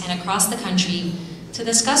sectors and across the country to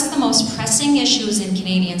discuss the most pressing issues in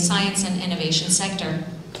Canadian science and innovation sector.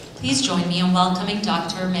 Please join me in welcoming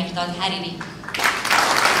Dr. Mehrdad Hariri.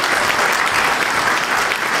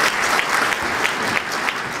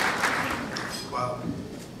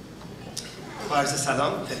 عرض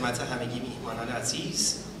سلام خدمت همگی میهمانان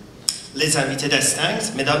عزیز. Les invités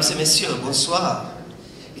distingués, mesdames et messieurs, bonsoir.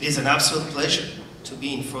 It is an absolute pleasure to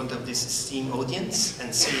be in front of this esteemed audience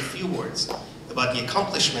and say a few words about the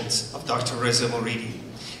accomplishments of Dr. Reza Moridi.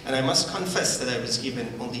 And I must confess that I was given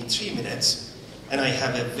only 3 minutes, and I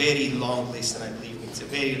have a very long list, and I believe it's a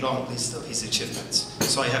very long list of his achievements.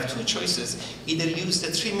 So I have 2 choices. Either use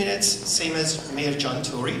the 3 minutes, same as Mayor John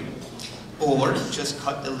Tory, or just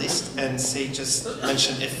cut the list and say, just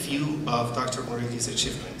mention a few of Dr. Moridi's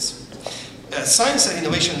achievements. Science and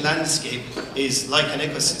innovation landscape is like an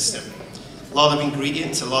ecosystem. A lot of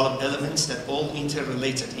ingredients, a lot of elements that all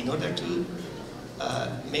interrelated. In order to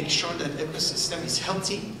make sure that ecosystem is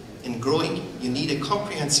healthy and growing, you need a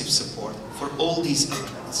comprehensive support for all these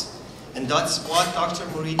elements. And that's what Dr.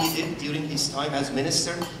 Moridi did during his time as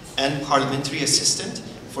Minister and Parliamentary Assistant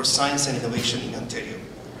for Science and Innovation in Ontario.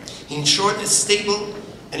 He ensured a stable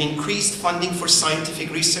and increased funding for scientific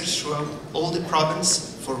research throughout all the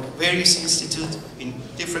province for various institutes in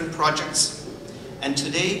different projects. And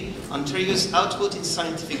today, Ontario's output in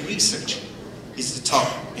scientific research is the top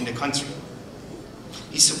in the country.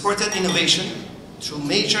 He supported innovation through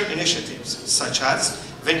major initiatives such as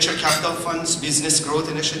venture capital funds, business growth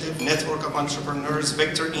initiative, network of entrepreneurs,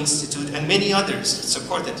 Vector Institute, and many others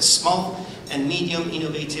supported small and medium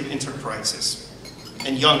innovative enterprises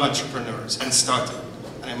and young entrepreneurs and startups.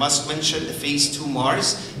 And I must mention the Phase 2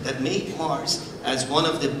 Mars that made Mars as one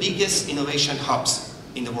of the biggest innovation hubs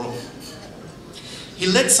in the world. He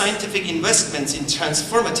led scientific investments in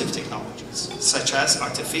transformative technologies, such as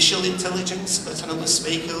artificial intelligence, autonomous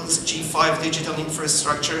vehicles, G5 digital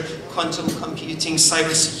infrastructure, quantum computing,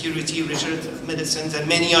 cybersecurity, regenerative medicine, and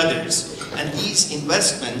many others. And these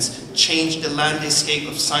investments changed the landscape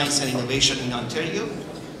of science and innovation in Ontario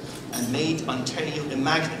and made Ontario a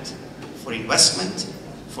magnet for investment,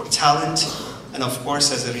 for talent, and of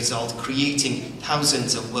course, as a result, creating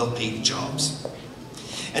thousands of well-paid jobs.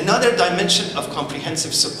 Another dimension of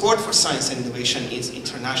comprehensive support for science and innovation is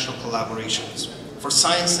international collaborations. For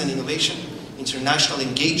science and innovation, international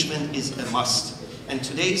engagement is a must. And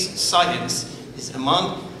today's science is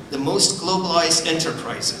among the most globalized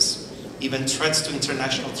enterprises. Even threats to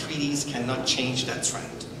international treaties cannot change that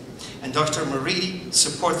trend. And Dr. Moridi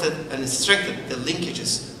supported and strengthened the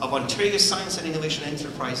linkages of Ontario science and innovation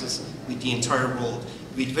enterprises with the entire world,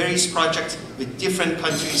 with various projects with different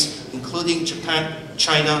countries, including Japan,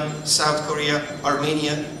 China, South Korea,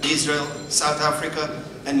 Armenia, Israel, South Africa,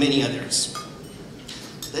 and many others.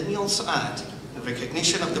 Let me also add a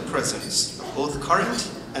recognition of the presence of both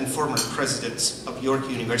current and former presidents of York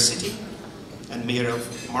University and Mayor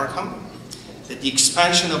of Markham, that the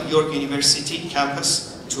expansion of York University campus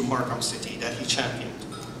to Markham City that he championed.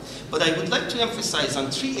 But I would like to emphasize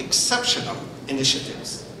on 3 exceptional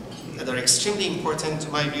initiatives that are extremely important to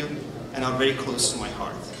my view and are very close to my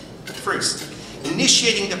heart. First,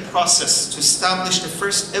 initiating the process to establish the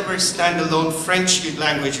first ever standalone French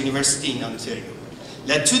language university in Ontario,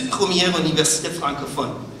 la toute première université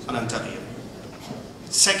francophone en Ontario.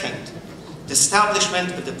 Second, the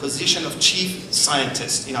establishment of the position of chief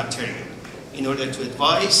scientist in Ontario in order to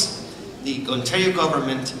advise the Ontario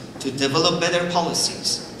government to develop better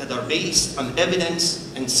policies that are based on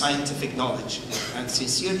evidence and scientific knowledge, and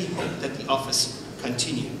sincerely hope that the office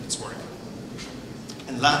continue its work.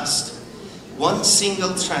 And last, one single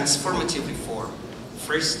transformative reform,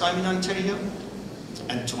 first time in Ontario,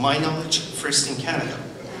 and to my knowledge, first in Canada.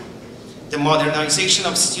 The modernization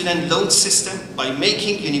of student loan system by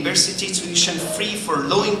making university tuition free for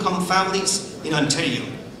low-income families in Ontario.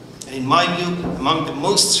 And in my view, among the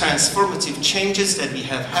most transformative changes that we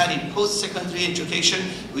have had in post-secondary education,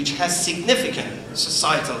 which has significant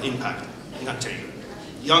societal impact in Ontario.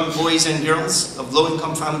 Young boys and girls of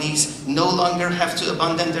low-income families no longer have to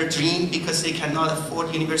abandon their dream because they cannot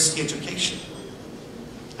afford university education.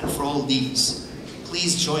 And for all these,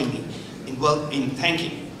 please join me in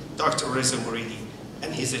thanking Dr. Reza Moridi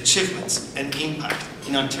and his achievements and impact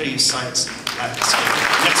in Ontario science landscape.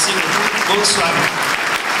 Merci beaucoup. Bonsoir.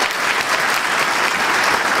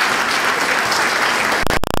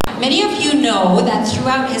 Many of you know that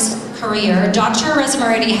throughout his career, Dr. Reza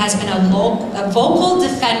Moridi has been a vocal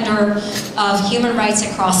defender of human rights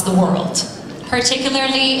across the world,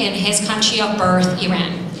 particularly in his country of birth,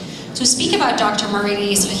 Iran. To speak about Dr.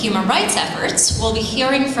 Moridi's human rights efforts, we'll be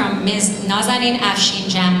hearing from Ms. Nazanin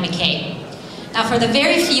Afshinjan McKay. Now, for the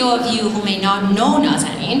very few of you who may not know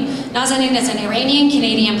Nazanin, Nazanin is an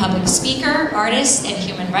Iranian-Canadian public speaker, artist, and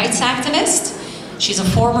human rights activist. She's a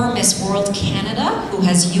former Miss World Canada who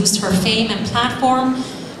has used her fame and platform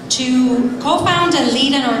to co-found and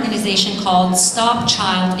lead an organization called Stop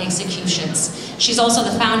Child Executions. She's also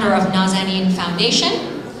the founder of Nazanin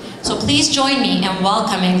Foundation. So please join me in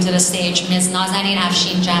welcoming to the stage Ms. Nazanin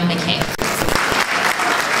Afshinjan McKay.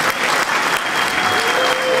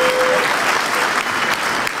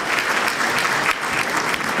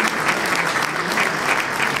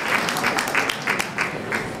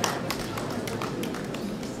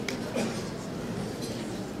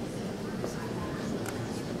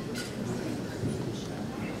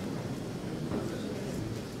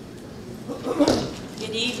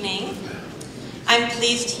 Good evening. I'm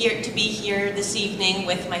pleased to be here this evening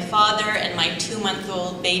with my father and my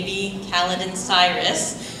 2-month-old baby, Kaladin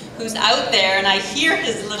Cyrus, who's out there, and I hear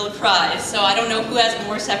his little cries, so I don't know who has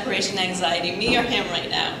more separation anxiety, me or him right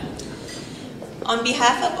now. On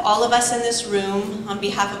behalf of all of us in this room, on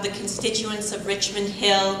behalf of the constituents of Richmond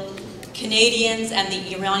Hill, Canadians, and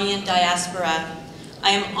the Iranian diaspora, I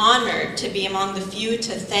am honored to be among the few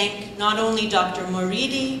to thank not only Dr.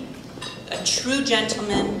 Moridi, a true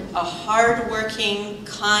gentleman, a hard-working,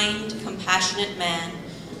 kind, compassionate man,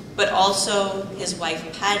 but also his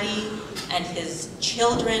wife Patty and his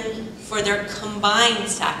children for their combined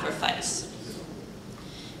sacrifice.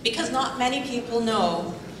 Because not many people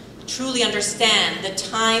know, truly understand the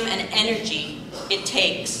time and energy it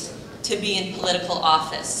takes to be in political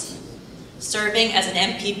office, serving as an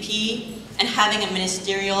MPP and having a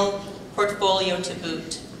ministerial portfolio to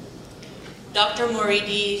boot. Dr.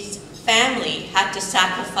 Moridi's family had to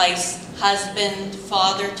sacrifice husband,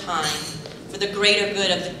 father time for the greater good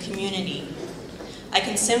of the community. I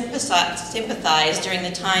can sympathize during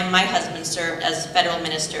the time my husband served as federal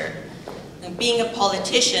minister. Being a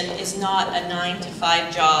politician is not a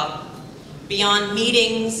 9-to-5 job. Beyond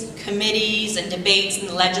meetings, committees, and debates in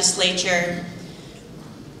the legislature,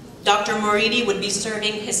 Dr. Moridi would be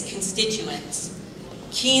serving his constituents,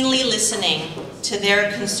 keenly listening to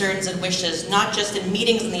their concerns and wishes, not just in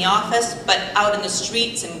meetings in the office, but out in the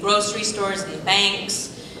streets, in grocery stores, and banks,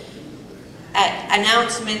 at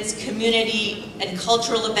announcements, community and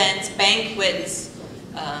cultural events, banquets,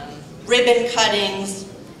 ribbon cuttings,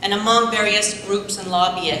 and among various groups and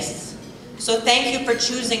lobbyists. So thank you for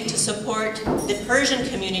choosing to support the Persian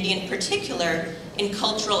community in particular in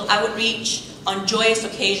cultural outreach on joyous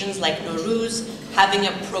occasions like Nowruz, having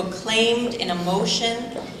it proclaimed in emotion,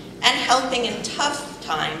 and helping in tough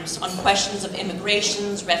times on questions of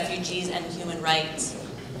immigrations, refugees, and human rights.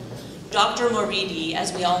 Dr. Moridi,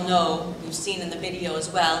 as we all know, we've seen in the video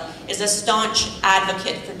as well, is a staunch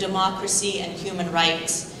advocate for democracy and human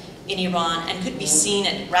rights in Iran and could be seen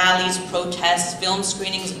at rallies, protests, film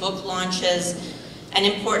screenings, book launches, and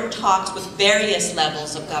important talks with various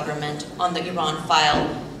levels of government on the Iran file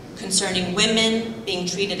concerning women being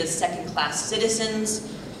treated as second-class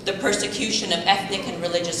citizens, the persecution of ethnic and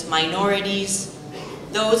religious minorities,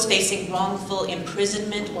 those facing wrongful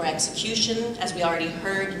imprisonment or execution, as we already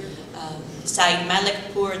heard, Saeed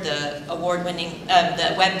Malikpour, the award-winning,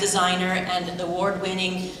 the web designer and the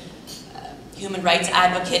award-winning human rights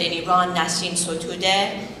advocate in Iran, Nasrin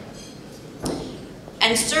Sotoudeh,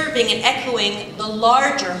 and serving and echoing the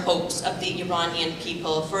larger hopes of the Iranian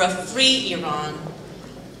people for a free Iran,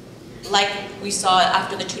 like we saw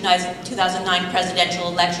after the 2009 presidential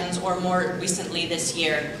elections, or more recently this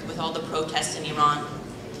year with all the protests in Iran.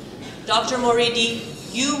 Dr. Moridi,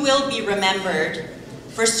 you will be remembered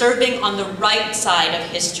for serving on the right side of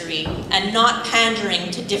history and not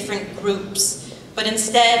pandering to different groups, but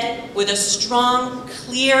instead with a strong,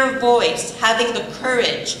 clear voice, having the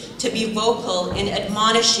courage to be vocal in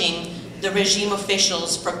admonishing the regime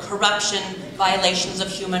officials for corruption, violations of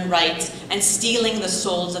human rights, and stealing the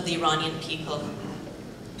souls of the Iranian people.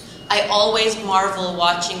 I always marvel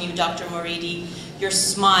watching you, Dr. Moridi, your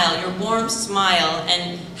smile, your warm smile,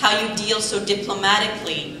 and how you deal so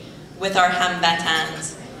diplomatically with our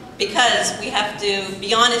hambatans. Because we have to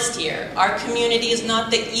be honest here, our community is not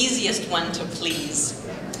the easiest one to please.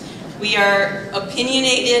 We are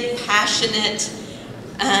opinionated, passionate,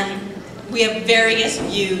 and we have various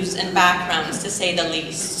views and backgrounds, to say the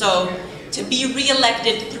least. So to be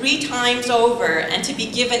re-elected 3 times over and to be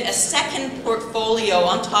given a second portfolio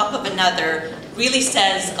on top of another really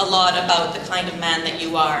says a lot about the kind of man that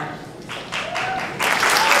you are.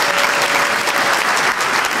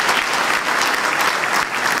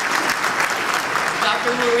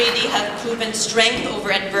 Dr. Moridi has proven strength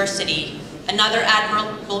over adversity. Another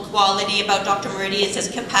admirable quality about Dr. Moridi is his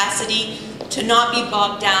capacity to not be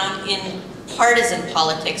bogged down in partisan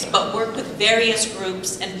politics, but work with various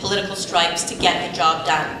groups and political stripes to get the job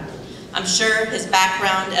done. I'm sure his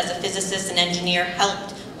background as a physicist and engineer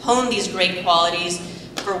helped hone these great qualities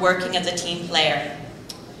for working as a team player.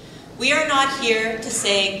 We are not here to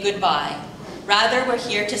say goodbye. Rather, we're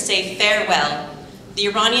here to say farewell. The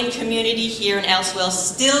Iranian community here and elsewhere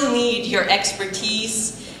still need your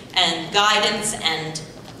expertise and guidance and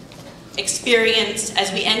experience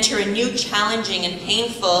as we enter a new challenging and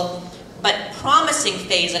painful but promising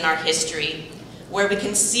phase in our history, where we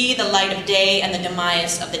can see the light of day and the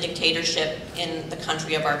demise of the dictatorship in the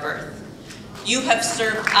country of our birth. You have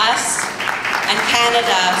served us and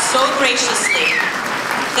Canada so graciously.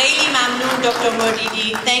 Khayli mamnoon, Dr.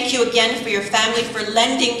 Moridi. Thank you again for your family, for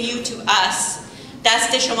lending you to us.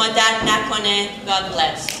 Dast shoma dard nakone. God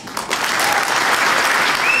bless.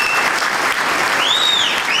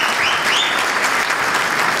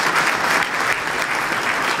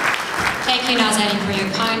 Thank you, Nazanin, for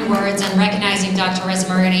your kind words and recognizing Dr. Reza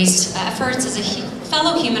Moridi's efforts as a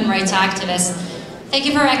fellow human rights activist. Thank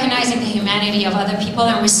you for recognizing the humanity of other people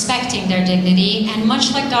and respecting their dignity. And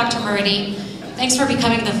much like Dr. Moridi, thanks for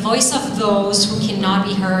becoming the voice of those who cannot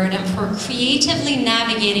be heard and for creatively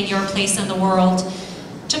navigating your place in the world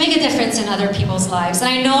to make a difference in other people's lives. And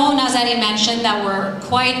I know Nazanin mentioned that we're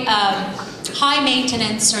quite high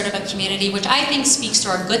maintenance sort of a community, which I think speaks to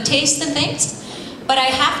our good taste in things. But I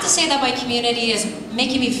have to say that my community is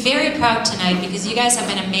making me very proud tonight because you guys have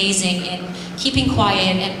been amazing in keeping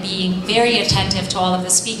quiet and being very attentive to all of the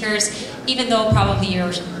speakers, even though probably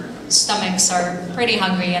your stomachs are pretty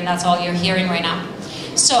hungry and that's all you're hearing right now.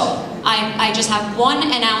 So I just have one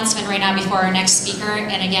announcement right now before our next speaker,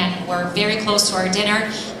 and again, we're very close to our dinner.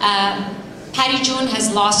 Patty June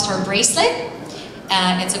has lost her bracelet.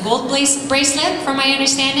 It's a gold bracelet from my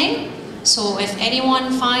understanding. So if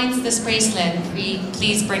anyone finds this bracelet,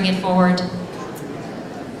 please bring it forward.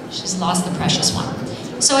 She's lost the precious one.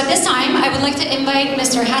 So at this time, I would like to invite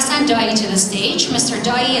Mr. Hassan Dai to the stage. Mr.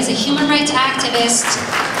 Dai is a human rights activist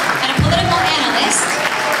and a political analyst.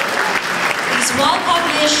 He's well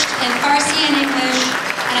published in Farsi and English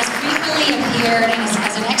and has frequently appeared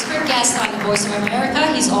as an expert guest on The Voice of America.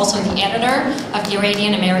 He's also the editor of the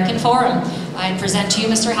Iranian American Forum. I present to you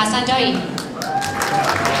Mr. Hassan Dai.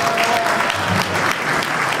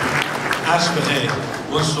 Ashbahe,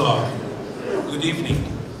 bonsoir. Good evening.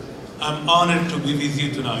 I'm honored to be with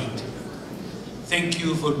you tonight. Thank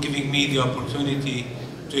you for giving me the opportunity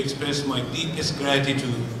to express my deepest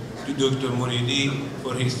gratitude to Dr. Moridi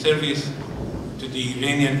for his service to the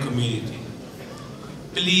Iranian community.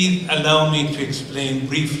 Please allow me to explain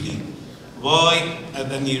briefly why, as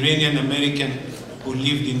an Iranian American who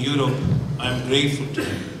lived in Europe, I am grateful to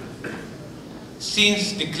him.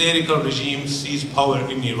 Since the clerical regime seized power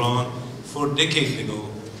in Iran 4 decades ago,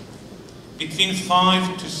 between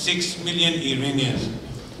 5 to 6 million Iranians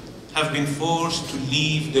have been forced to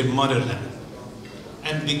leave their motherland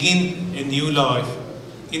and begin a new life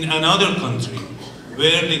in another country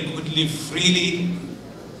where they could live freely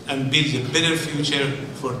and build a better future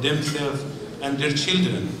for themselves and their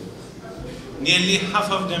children. Nearly half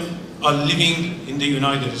of them are living in the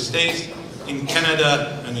United States, in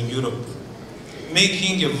Canada, and in Europe,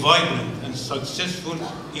 making a vibrant and successful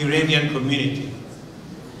Iranian community.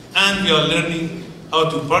 And we are learning how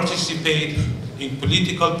to participate in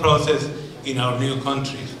political process in our new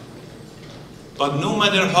countries. But no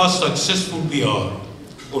matter how successful we are,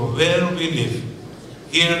 or where we live,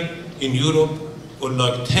 here in Europe, or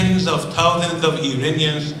like tens of thousands of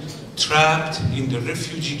Iranians trapped in the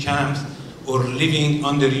refugee camps or living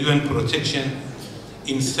under UN protection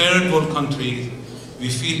in third world countries, we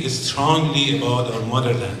feel strongly about our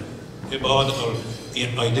motherland, about our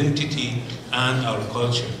identity and our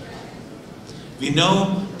culture. We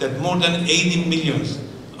know that more than 80 million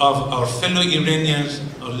of our fellow Iranians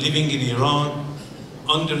are living in Iran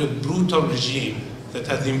under a brutal regime that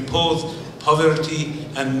has imposed poverty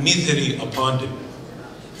and misery upon them.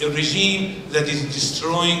 A regime that is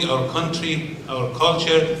destroying our country, our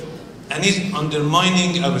culture, and is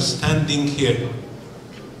undermining our standing here.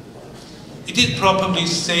 It is probably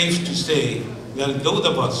safe to say that those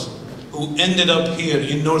of us who ended up here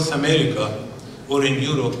in North America or in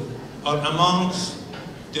Europe are amongst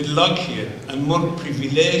the luckier and more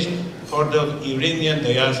privileged part of Iranian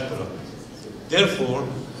diaspora. Therefore,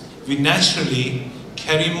 we naturally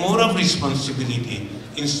carry more of responsibility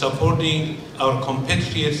in supporting our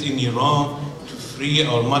compatriots in Iran to free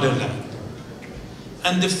our motherland.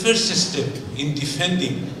 And the first step in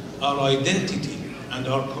defending our identity and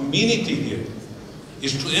our community here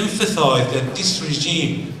is to emphasize that this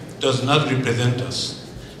regime does not represent us,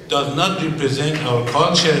 does not represent our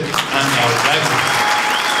culture and our values.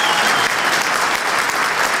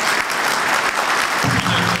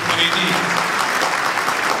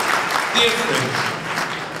 Dear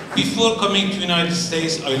friends, before coming to the United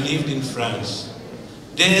States, I lived in France.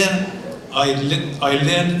 There, I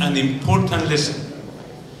learned an important lesson.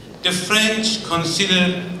 The French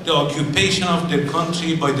considered the occupation of their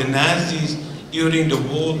country by the Nazis during the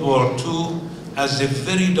World War II as a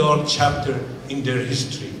very dark chapter in their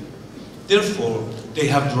history. Therefore, they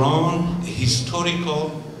have drawn a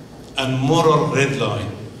historical and moral red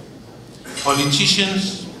line.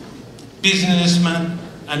 Politicians, businessmen,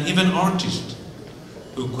 and even artists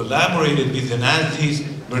who collaborated with the Nazis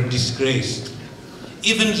were disgraced.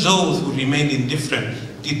 Even those who remained indifferent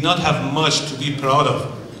did not have much to be proud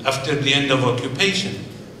of after the end of occupation.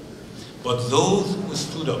 But those who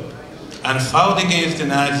stood up and fought against the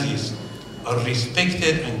Nazis are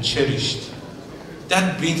respected and cherished.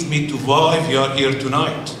 That brings me to why we are here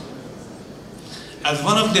tonight. As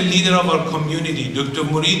one of the leaders of our community, Dr.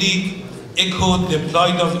 Moridi echoed the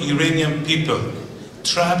plight of Iranian people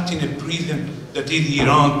trapped in a prison that is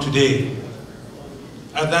Iran today.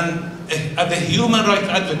 As a human rights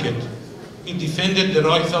advocate, he defended the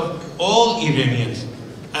rights of all Iranians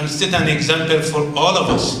and set an example for all of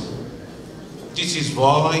us. This is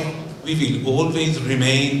why we will always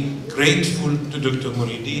remain grateful to Dr.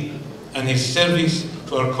 Moridi and his service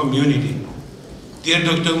to our community. Dear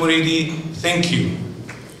Dr. Moridi, thank you.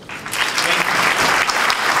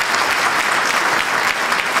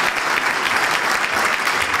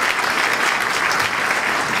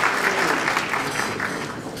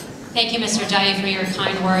 Thank you, Mr. Dai, for your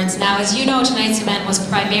kind words. Now, as you know, tonight's event was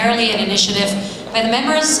primarily an initiative by the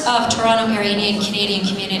members of Toronto Iranian Canadian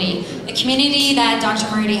community, a community that Dr.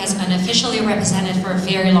 Moridi has been officially represented for a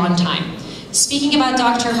very long time. Speaking about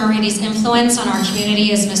Dr. Moridi's influence on our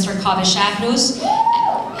community is Mr. Kaveh Shahnuz.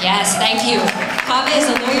 Yes, thank you. Kaveh is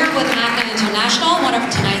a lawyer with Magna International, one of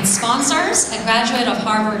tonight's sponsors, a graduate of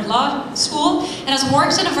Harvard Law School, and has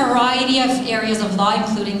worked in a variety of areas of law,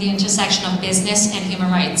 including the intersection of business and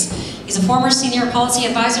human rights. He's a former senior policy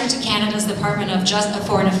advisor to Canada's Department of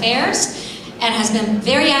Foreign Affairs, and has been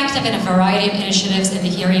very active in a variety of initiatives in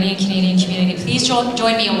the Iranian Canadian community. Please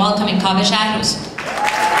join me in welcoming Kaveh Shahnuz.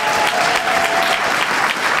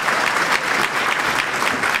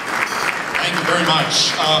 Thank you very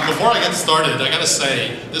much. Before I get started, I gotta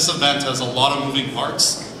say, this event has a lot of moving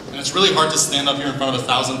parts, and it's really hard to stand up here in front of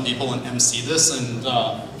 1,000 people and MC this, and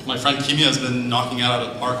my friend Kimia has been knocking it out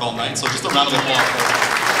of the park all night, so just a round of applause for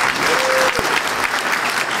her.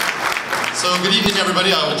 So good evening,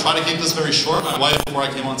 everybody. I will try to keep this very short. My wife, before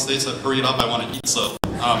I came on stage, said, hurry it up, I want to eat, so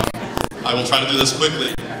I will try to do this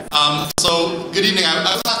quickly. So good evening. I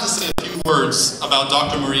would like to say a few words about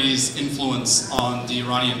Dr. Moridi's influence on the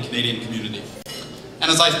Iranian Canadian community. And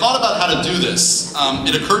as I thought about how to do this,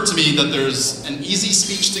 it occurred to me that there's an easy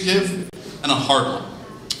speech to give and a hard one.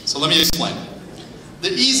 So let me explain.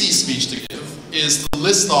 The easy speech to give is to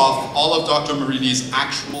list off all of Dr. Moridi's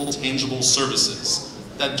actual tangible services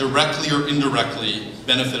that directly or indirectly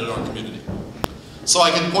benefited our community. So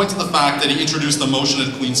I can point to the fact that he introduced a motion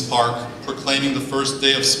at Queen's Park proclaiming the first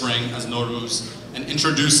day of spring as Nowruz and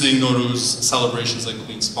introducing Nowruz celebrations at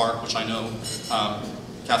Queen's Park, which I know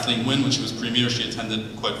Kathleen Wynne, when she was premier, she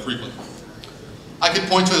attended quite frequently. I could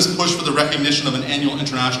point to his push for the recognition of an annual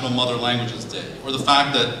International Mother Languages Day, or the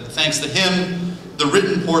fact that, thanks to him, the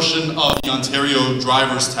written portion of the Ontario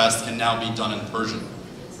driver's test can now be done in Persian.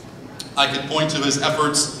 I could point to his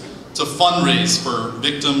efforts to fundraise for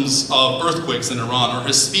victims of earthquakes in Iran, or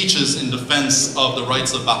his speeches in defense of the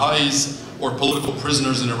rights of Baha'is or political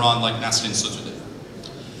prisoners in Iran like Nasrin Sotoudeh.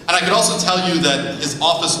 And I could also tell you that his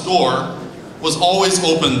office door was always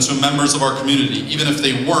open to members of our community, even if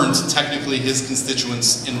they weren't technically his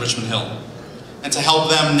constituents in Richmond Hill, and to help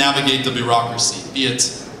them navigate the bureaucracy, be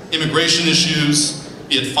it immigration issues,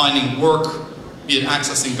 be it finding work, be it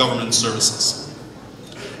accessing government services.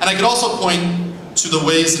 And I could also point to the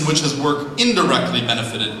ways in which his work indirectly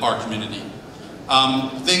benefited our community.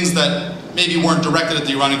 Things that maybe weren't directed at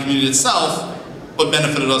the Iranian community itself, but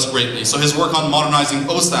benefited us greatly. So his work on modernizing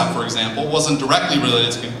OSAP, for example, wasn't directly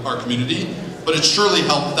related to our community, but it surely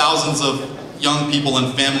helped thousands of young people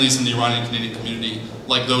and families in the Iranian Canadian community,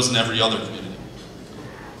 like those in every other community.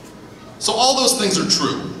 So all those things are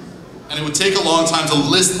true, and it would take a long time to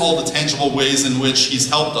list all the tangible ways in which he's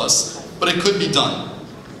helped us, but it could be done.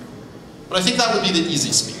 But I think that would be the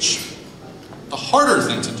easy speech. The harder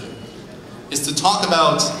thing to do is to talk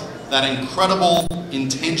about that incredible,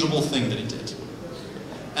 intangible thing that he did.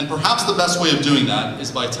 And perhaps the best way of doing that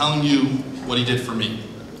is by telling you what he did for me.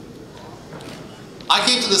 I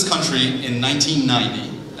came to this country in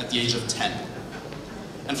 1990 at the age of 10.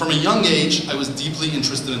 And from a young age, I was deeply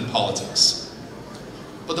interested in politics.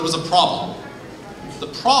 But there was a problem. The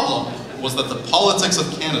problem was that the politics of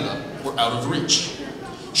Canada were out of reach.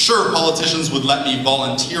 Sure, politicians would let me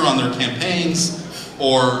volunteer on their campaigns,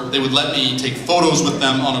 or they would let me take photos with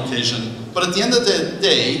them on occasion, but at the end of the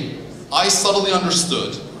day, I subtly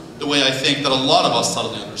understood, the way I think that a lot of us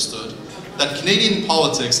subtly understood, that Canadian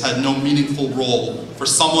politics had no meaningful role for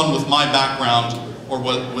someone with my background or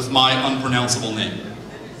with my unpronounceable name.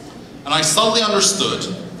 And I subtly understood,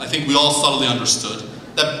 I think we all subtly understood,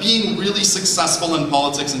 that being really successful in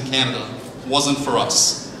politics in Canada wasn't for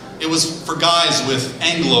us. It was for guys with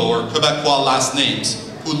Anglo or Quebecois last names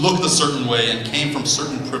who looked a certain way and came from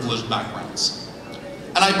certain privileged backgrounds.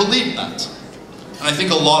 And I believed that. And I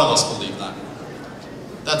think a lot of us believe that.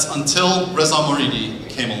 That's until Reza Moridi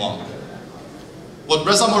came along. What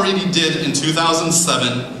Reza Moridi did in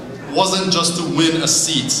 2007 wasn't just to win a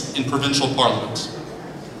seat in provincial parliament.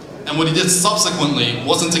 And what he did subsequently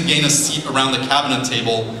wasn't to gain a seat around the cabinet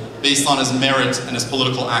table based on his merit and his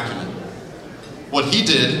political acumen. What he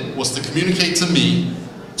did was to communicate to me,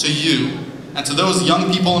 to you, and to those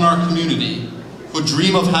young people in our community who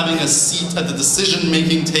dream of having a seat at the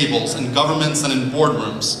decision-making tables in governments and in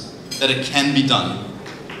boardrooms, that it can be done.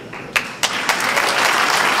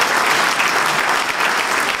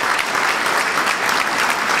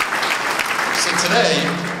 So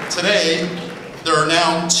today, there are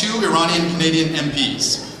now 2 Iranian-Canadian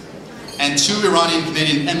MPs and 2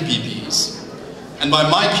 Iranian-Canadian MPPs. And by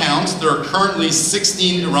my count, there are currently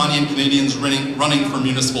 16 Iranian Canadians running for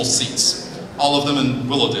municipal seats. All of them in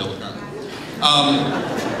Willowdale, apparently.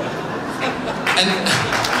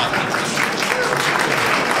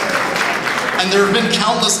 And there have been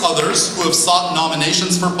countless others who have sought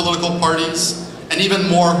nominations for political parties, and even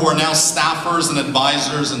more who are now staffers and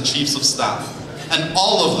advisors and chiefs of staff. And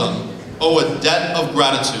all of them owe a debt of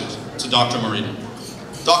gratitude to Dr. Moridi.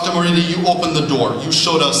 Dr. Moridi, you opened the door. You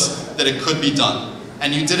showed us that it could be done.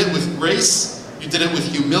 And you did it with grace, you did it with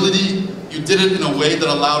humility, you did it in a way that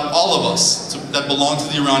allowed all of us that belong to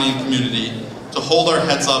the Iranian community to hold our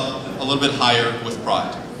heads up a little bit higher with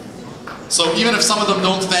pride. So even if some of them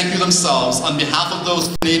don't thank you themselves, on behalf of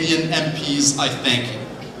those Canadian MPs, I thank you.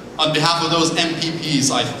 On behalf of those MPPs,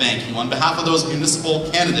 I thank you. On behalf of those municipal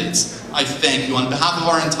candidates, I thank you. On behalf of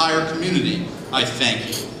our entire community, I thank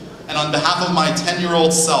you. And on behalf of my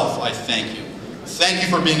 10-year-old self, I thank you. Thank you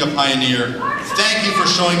for being a pioneer. Thank you for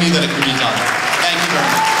showing me that it can be done. Thank you very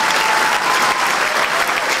much.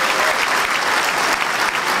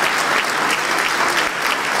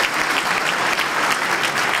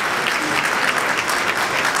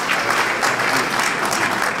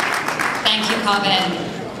 Thank you, Kaveh,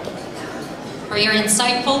 for your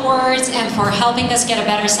insightful words and for helping us get a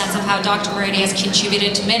better sense of how Dr. Moridi has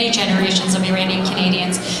contributed to many generations of Iranian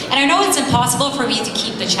Canadians. And I know it's impossible for me to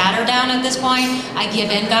keep the chatter down at this point. I give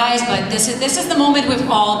in, guys, but this is the moment we've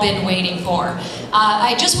all been waiting for.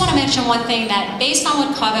 I just want to mention one thing, that based on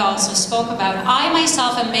what Kaveh also spoke about, I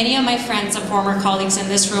myself and many of my friends and former colleagues in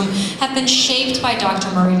this room have been shaped by Dr.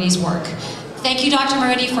 Moridi's work. Thank you, Dr.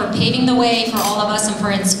 Moridi, for paving the way for all of us and for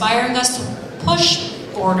inspiring us to push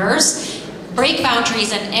borders, break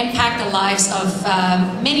boundaries, and impact the lives of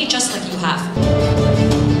many just like you have.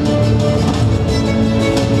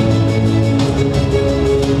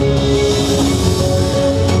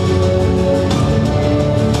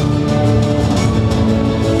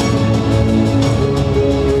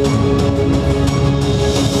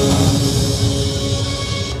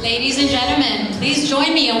 Ladies and gentlemen, please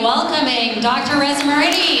join me in welcoming Dr. Reza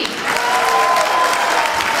Moridi.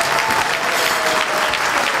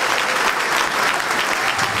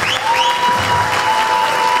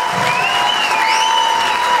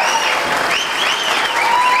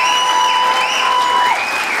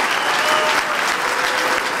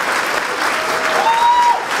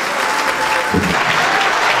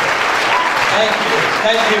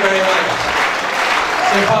 Thank you very much.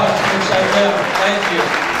 Thank you.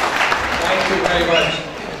 Thank you very much.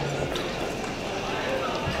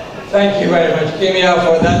 Thank you very much, Kimia,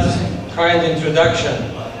 for that kind introduction.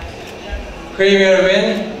 Premier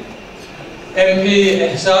Win, MP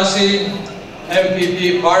Ehsasi,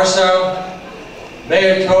 MPP Parsa,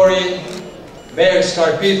 Mayor Tori, Mayor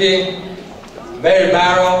Scarpiti, Mayor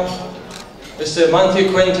Barrow, Mr. Monty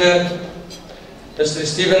Quinter, Mr.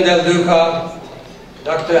 Stephen Del Duca,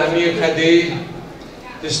 Dr. Amir Khadi,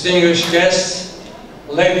 distinguished guests,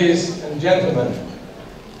 ladies and gentlemen.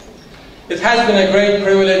 It has been a great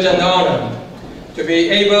privilege and honor to be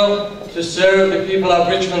able to serve the people of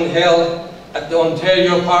Richmond Hill at the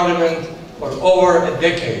Ontario Parliament for over a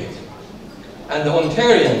decade, and the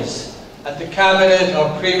Ontarians at the Cabinet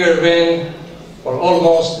of Premier Wynne for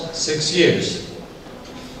almost 6 years.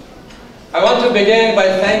 I want to begin by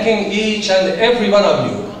thanking each and every one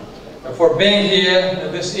of you for being here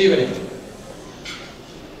this evening.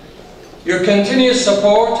 Your continuous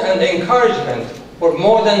support and encouragement for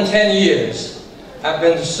more than 10 years have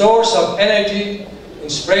been the source of energy,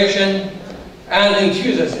 inspiration, and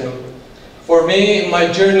enthusiasm for me in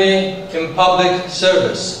my journey in public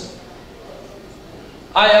service.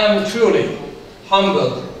 I am truly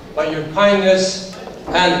humbled by your kindness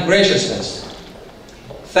and graciousness.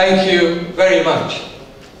 Thank you very much.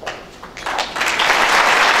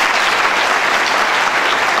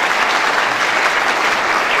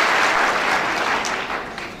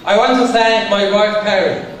 I want to thank my wife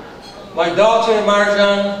Perry, my daughter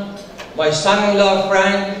Marjan, my son-in-law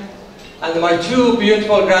Frank, and my 2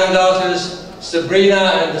 beautiful granddaughters Sabrina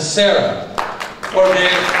and Sarah for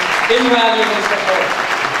their invaluable support.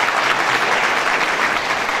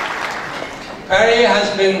 Perry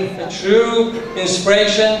has been a true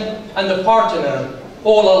inspiration and a partner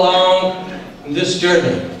all along in this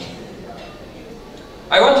journey.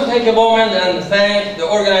 I want to take a moment and thank the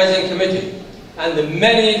organizing committee and the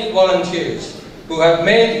many volunteers who have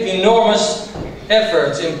made enormous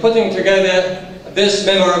efforts in putting together this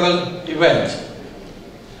memorable event.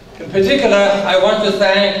 In particular, I want to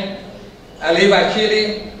thank Ali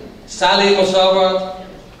Vakili, سالی مساوات،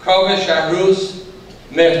 کاوه شهروز،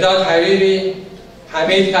 مهداد حریری،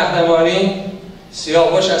 حمید قهرمانی،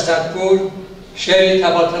 سیاوش اسدپور، شری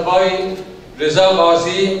طباطبایی، رضا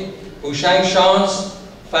قاضی، هوشنگ شانس،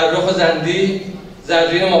 فرخ زندی،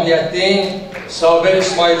 زرین محی‌الدین، صابر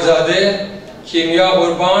اسماعیلزاده، کیمیا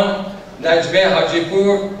قربان، نجمه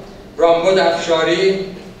حاجیپور، رامبد افشاری،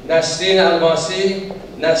 نسرین الماسی،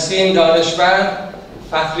 نسیم دانشور،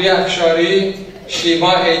 فخری افشاری،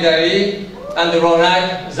 شیما حیدری and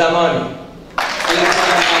Ronak Zamani.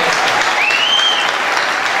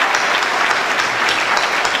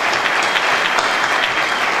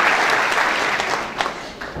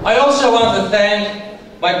 I also want to thank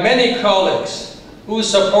my many colleagues who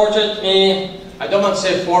supported me. I don't want to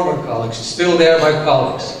say former colleagues, still they're my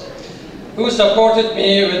colleagues, who supported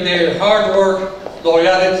me with their hard work,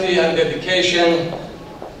 loyalty and dedication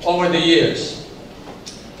over the years.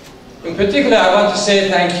 In particular, I want to say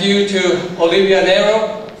thank you to Olivia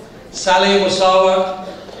Nero, Sally Musawa,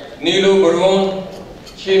 Nilu Burun,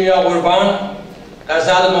 Kimya Urban,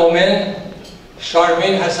 Ghazal Momin,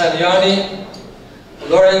 Sharmin Hassaniani,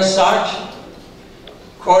 Lauren Sarch,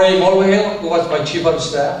 Corey Mulvihill, who was my chief of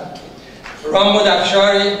staff, Ramud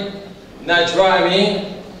Afshari, Najwa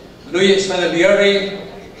Amin, Louis Ismailiari,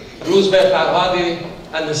 Ruzbe Farhadi,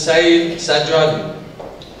 and Saeed Sajjadi.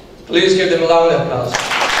 Please give them a round of applause.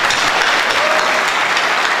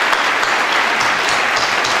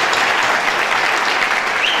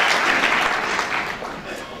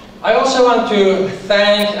 I also want to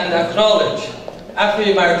thank and acknowledge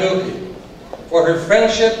Afi Marduki for her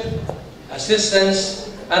friendship,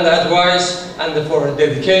 assistance, and advice, and for her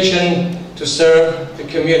dedication to serve the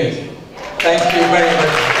community. Thank you very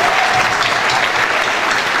much.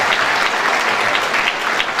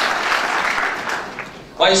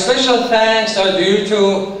 My special thanks are due to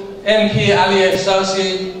MP Ali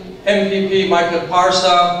Ehsasi, MPP Michael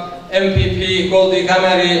Parsa, MPP Goldi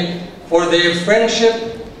Gamari for their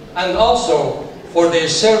friendship and also for their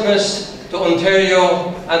service to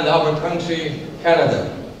Ontario and our country,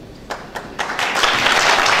 Canada.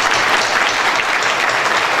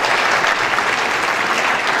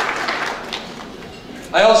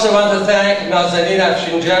 I also want to thank Nazanin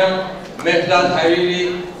Afshinjam, Mehdad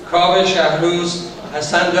Hariri, Kaveh Shahruz,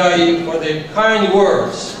 Hassan Dahi for their kind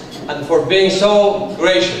words and for being so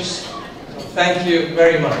gracious. So thank you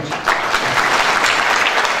very much.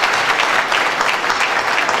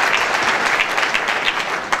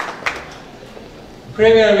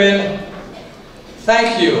 Premier Win,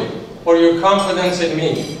 thank you for your confidence in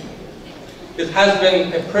me. It has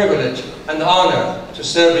been a privilege and honor to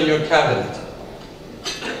serve in your cabinet.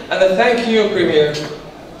 And I thank you, Premier,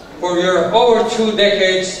 for your over 2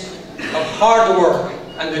 decades of hard work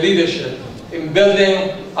and leadership in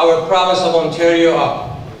building our province of Ontario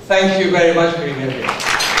up. Thank you very much, Premier.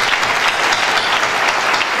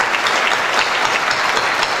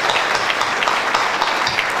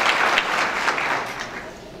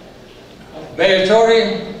 Mayor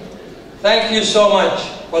Tory, thank you so much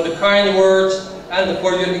for the kind words and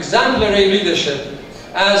for your exemplary leadership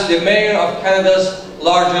as the Mayor of Canada's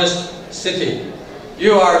largest city.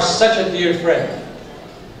 You are such a dear friend.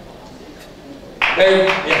 Mayor,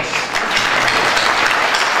 yes.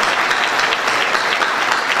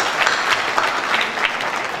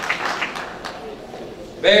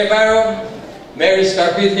 Mayor Barrow, Mary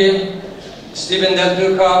Scarpithi, Stephen Del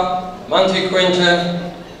Duca, Monty Quinta,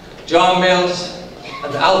 John Mills,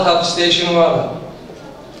 and Altaf Station Walla.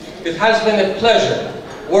 It has been a pleasure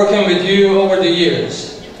working with you over the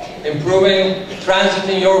years, improving transit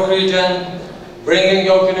in York Region, bringing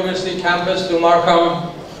York University campus to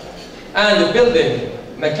Markham, and building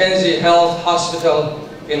Mackenzie Health Hospital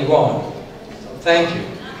in Vaughan. Thank you.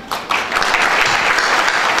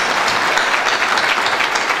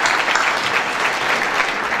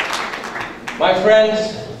 My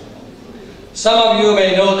friends, some of you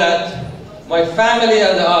may know that my family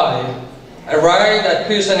and I arrived at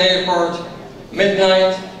Pearson Airport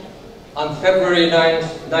midnight on February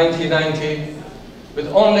 9th, 1990 with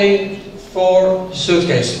only 4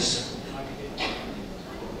 suitcases.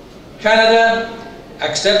 Canada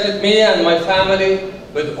accepted me and my family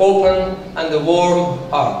with open and warm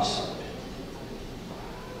arms.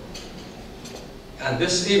 And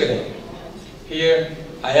this evening, here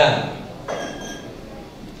I am.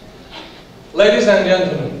 Ladies and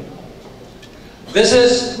gentlemen, this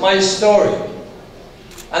is my story,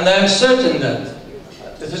 and I am certain that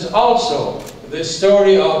this is also the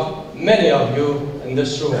story of many of you in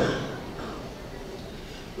this room.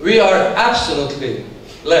 We are absolutely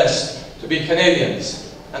blessed to be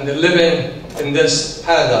Canadians and living in this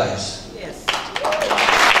paradise. Yes.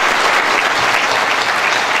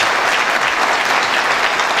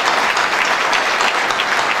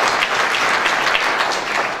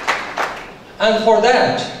 And for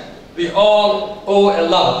that, we all owe a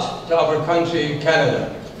lot to our country,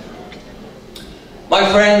 Canada. My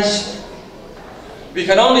friends, we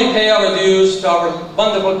can only pay our dues to our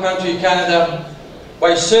wonderful country, Canada,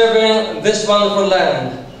 by serving this wonderful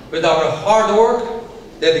land with our hard work,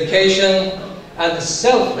 dedication, and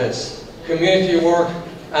selfless community work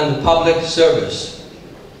and public service.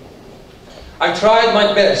 I tried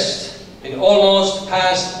my best in almost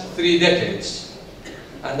past 3 decades,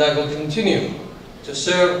 and I will continue to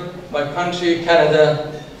serve my country,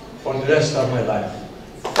 Canada, for the rest of my life.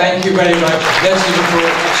 Thank you very much. Merci beaucoup.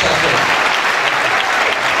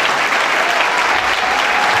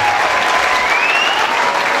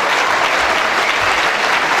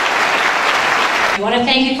 I want to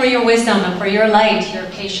thank you for your wisdom and for your light, your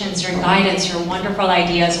patience, your guidance, your wonderful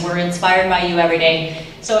ideas. We're inspired by you every day.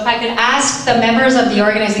 So if I could ask the members of the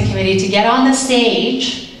organizing committee to get on the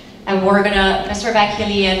stage, and we're going to, Mr.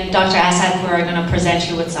 Vakili and Dr. Assad, we're going to present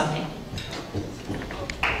you with something.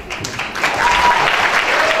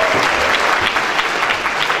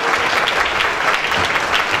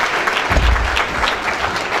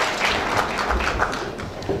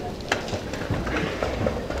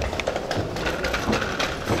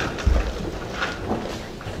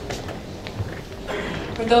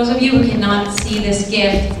 For those of you who cannot see this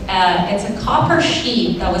gift, it's a copper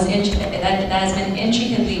sheet that has been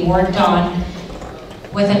intricately worked on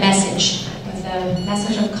with a message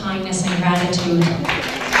of kindness and gratitude.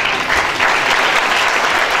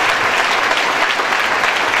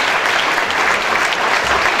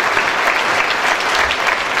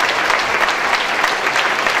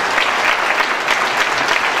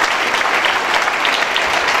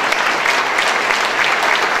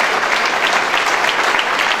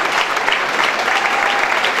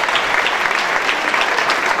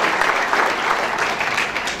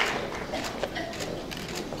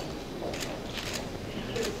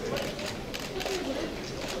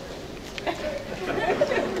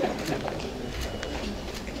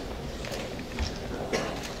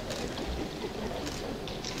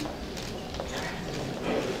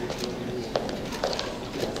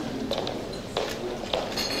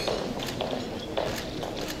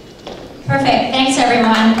 Perfect. Thanks,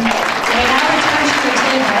 everyone. We now return to your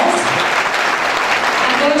tables.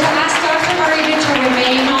 I'm going to ask Dr. Moridi to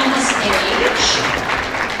remain on the stage.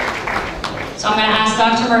 So I'm going to ask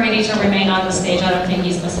Dr. Moridi to remain on the stage. I don't think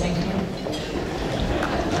he's listening to me.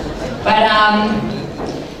 But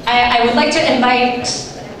I would like to invite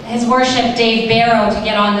His Worship Dave Barrow to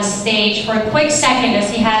get on the stage for a quick second, as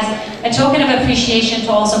he has a token of appreciation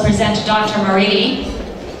to also present to Dr. Moridi.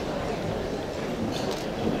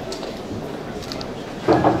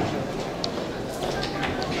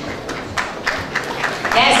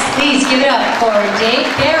 Yes, please give it up for Dave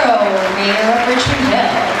Barrow, Mayor of Richmond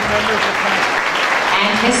Hill,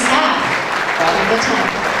 and his staff from the town.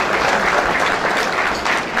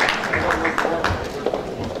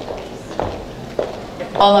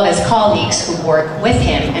 All of his colleagues who work with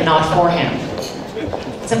him and not for him.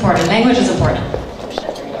 It's important. Language is important.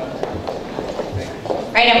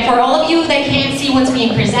 Right, and for all of you that can't see what's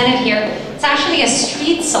being presented here, it's actually a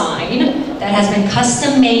street sign that has been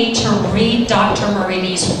custom made to read Dr.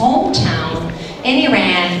 Moridi's hometown in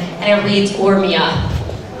Iran, and it reads Urmia.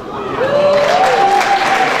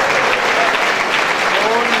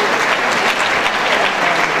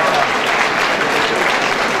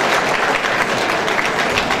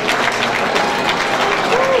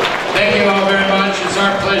 Thank you all very much. It's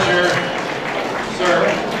our pleasure,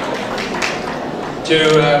 sir, to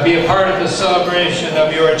be a part of the celebration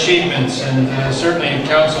of your achievements, and certainly in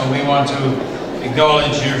Council we want to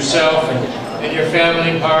acknowledge yourself and your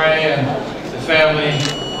family, Pare, and the family.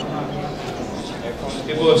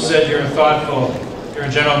 People have said you're thoughtful, you're a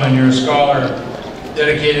gentleman, you're a scholar,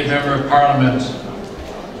 dedicated member of Parliament,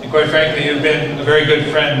 and quite frankly you've been a very good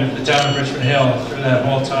friend of the town of Richmond Hill through that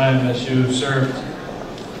whole time that you've served.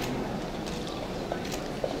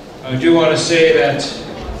 I do want to say that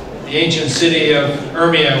the ancient city of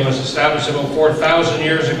Urmia was established about 4,000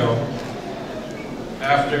 years ago.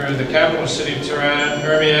 After the capital city of Tehran,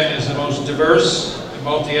 Urmia is the most diverse and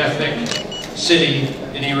multi-ethnic city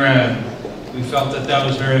in Iran. We felt that that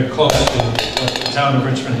was very close to what the town of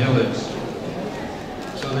Richmond Hill is.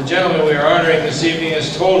 So the gentleman we are honoring this evening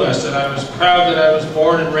has told us that I was proud that I was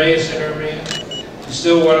born and raised in Urmia, and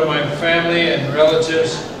still one of my family and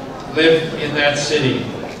relatives live in that city.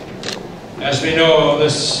 As we know,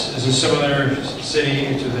 this is a similar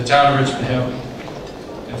city to the town of Richmond Hill.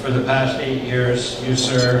 And for the past 8 years, you,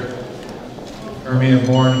 sir,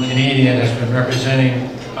 Urmia-born Canadian, has been representing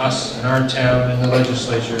us and our town in the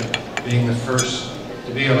legislature, being the first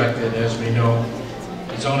to be elected. As we know,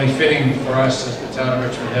 it's only fitting for us as the town of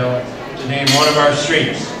Richmond Hill to name one of our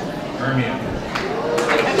streets, Hermia.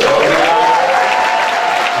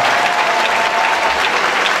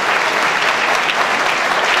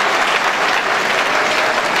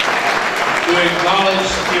 To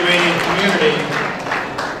acknowledge the Iranian community,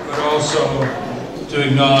 but also to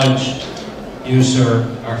acknowledge you, sir,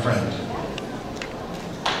 our friend.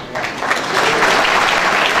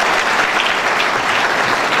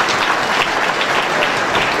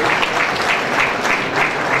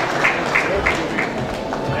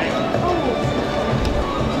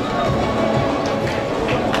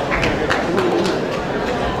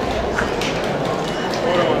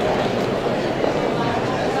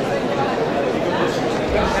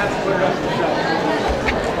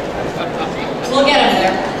 We'll get him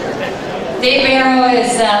there. Dave Barrow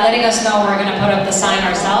is letting us know we're going to put up the sign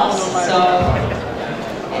ourselves, so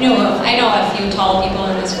I know a few tall people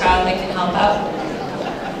in this crowd that can help out.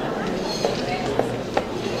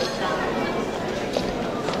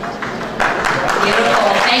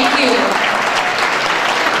 Beautiful, thank you.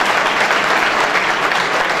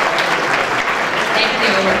 Thank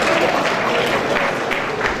you.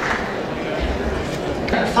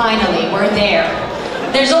 Finally, we're there.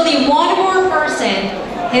 There's only one more person,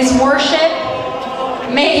 His Worship,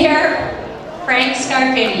 Mayor Frank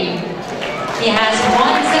Scarpitti. He has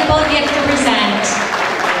one simple gift to present,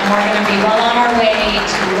 and we're going to be well on our way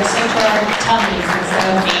to listening to our tummies instead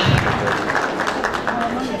of me.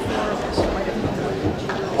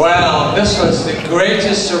 Well, this was the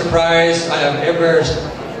greatest surprise I have ever,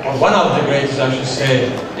 or one of the greatest I should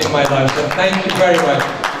say, in my life. So thank you very much.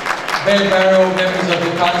 Dave Barrow, members of the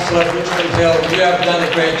Council of Richmond Hill, you have done a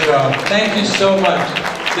great job. Thank you so much.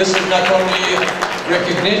 This is not only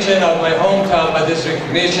recognition of my hometown, but this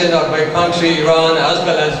recognition of my country, Iran, as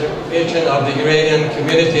well as recognition of the Iranian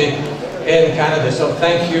community in Canada. So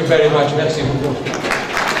thank you very much. Merci beaucoup.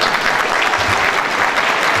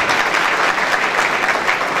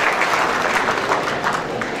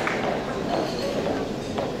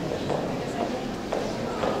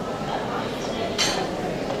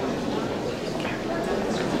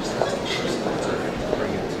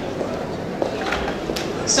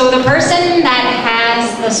 So the person that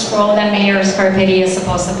has the scroll that Mayor Scarpitti is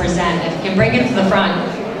supposed to present, if you can bring it to the front.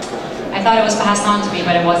 I thought it was passed on to me,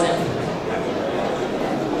 but it wasn't.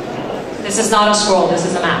 This is not a scroll, this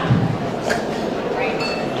is a map.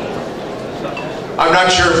 I'm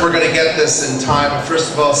not sure if we're going to get this in time.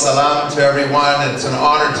 First of all, salam to everyone. It's an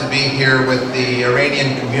honor to be here with the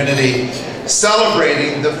Iranian community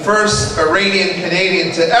celebrating the first Iranian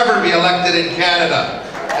Canadian to ever be elected in Canada.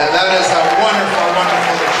 And that is a wonderful,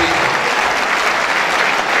 wonderful achievement.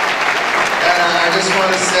 And I just want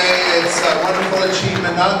to say it's a wonderful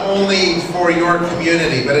achievement not only for your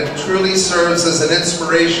community, but it truly serves as an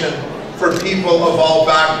inspiration for people of all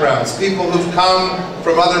backgrounds. People who've come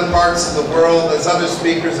from other parts of the world, as other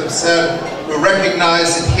speakers have said, who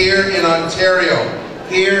recognize that here in Ontario,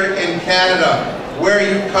 here in Canada, where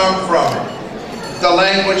you come from, the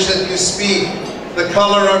language that you speak, the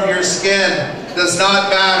color of your skin, does not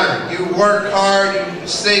matter. You work hard, you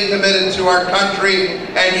stay committed to our country,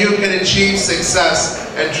 and you can achieve success.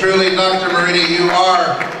 And truly, Dr. Moridi, you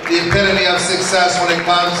are the epitome of success when it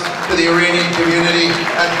comes to the Iranian community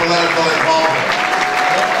and political involvement.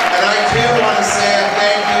 And I too want to say a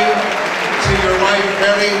thank you to your wife,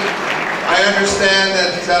 Perry. I understand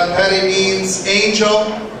that Petty means angel,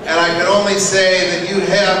 and I can only say that you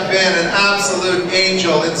have been an absolute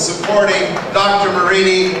angel in supporting Dr.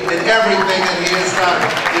 Moridi in everything that he has done.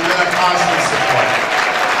 You've been a constant support.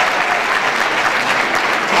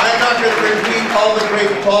 I'm not going to repeat all the great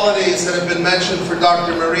qualities that have been mentioned for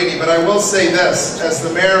Dr. Moridi, but I will say this. As the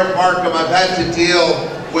Mayor of Markham, I've had to deal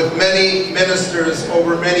with many ministers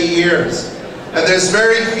over many years, and there's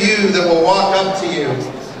very few that will walk up to you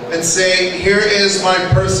and say, here is my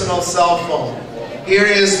personal cell phone. Here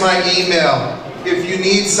is my email. If you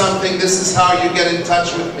need something, this is how you get in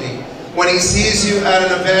touch with me. When he sees you at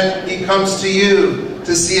an event, he comes to you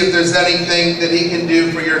to see if there's anything that he can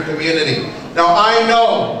do for your community. Now, I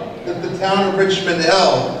know that the town of Richmond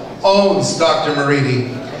Hill owns Dr.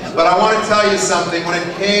 Moridi, but I want to tell you something. When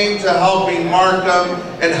it came to helping Markham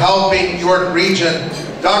and helping York Region,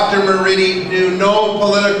 Dr. Moridi knew no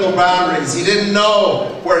political boundaries. He didn't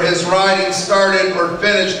know where his riding started or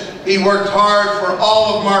finished. He worked hard for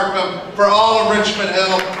all of Markham, for all of Richmond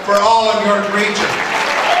Hill, for all of York Region.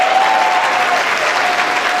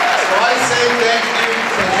 So I say thank you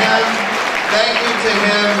to him. Thank you to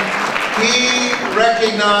him. He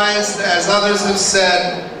recognized, as others have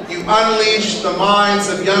said, you You unleash the minds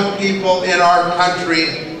of young people in our country,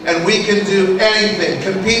 and we can do anything,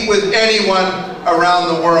 compete with anyone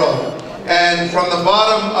around the world. And from the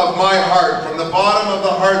bottom of my heart, from the bottom of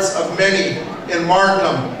the hearts of many in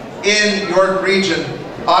Markham, in York Region,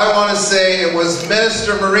 I want to say it was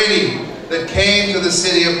Minister Moridi that came to the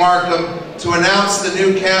city of Markham to announce the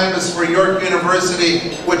new campus for York University,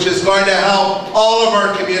 which is going to help all of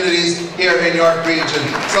our communities here in York Region.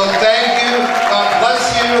 So thank you, God bless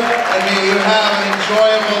you, and may you have an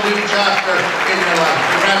enjoyable new chapter in your life.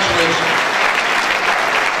 Congratulations.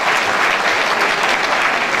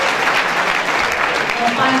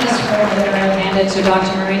 Well, I just heard that I handed to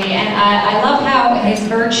Dr. Moridi, and I love how his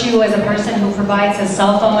virtue as a person who provides his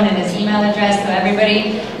cell phone and his email address to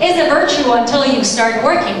everybody is a virtue until you start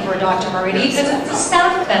working for Dr. Moridi, because it's the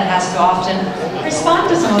staff that has to often respond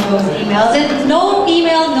to some of those emails, and no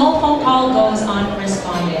email, no phone call goes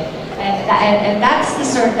unresponded. And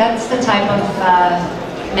that's the type of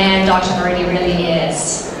man Dr. Moridi really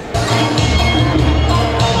is.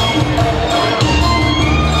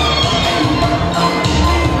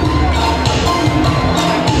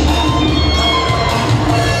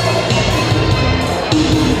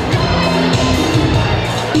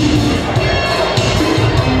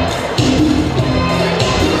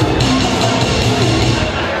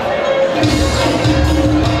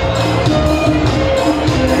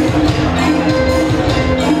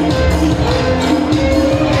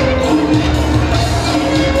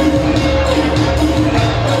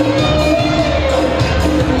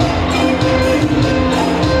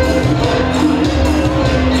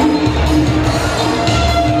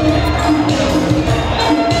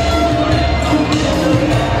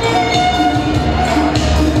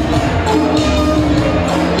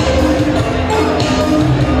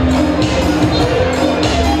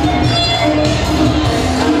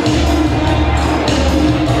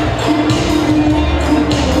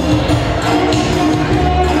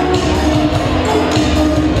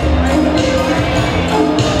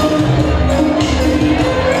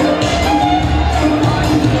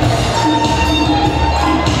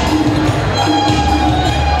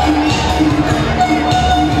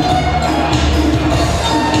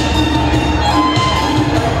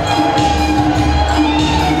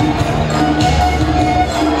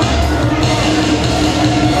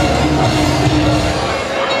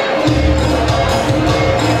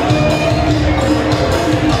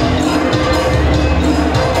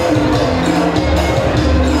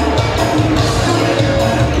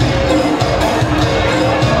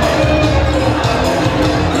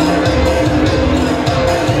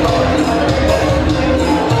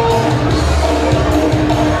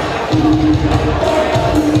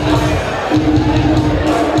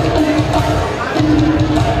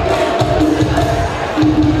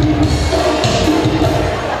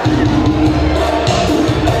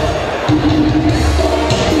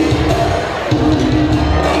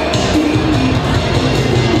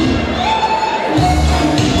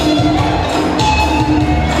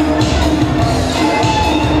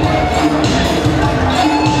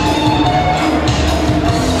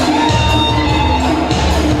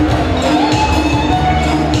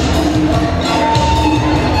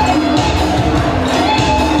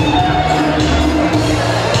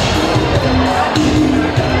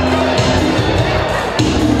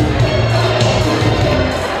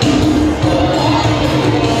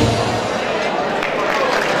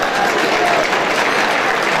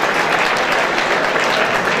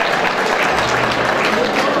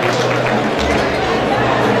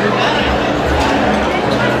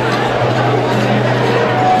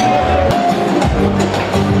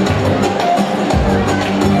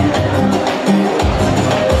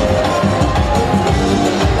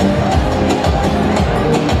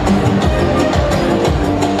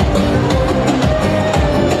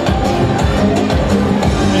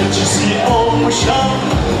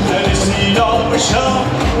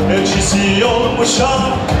 Elçisi olmuşam,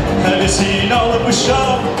 kalesini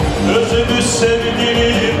almışam. Özümü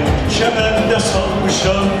sevdiğim kemende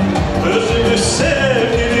salmışam. Özümü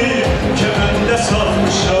sevdiğim kemende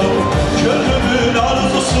salmışam. Gönlümün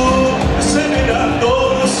arzusu, sevilen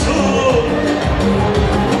doğrusu.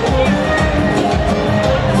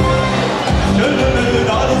 Gönlümün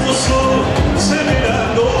arzusu,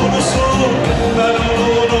 sevilen doğrusu. Ben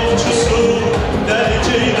onun okçusu, deli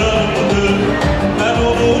ceylanımdır. Ben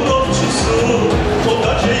onun okçusu, o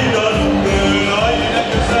da ceylanımdır. Ay ne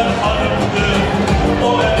güzel hanımdır,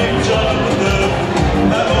 o benim canımdır.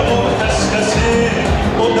 Ben onun teskesi,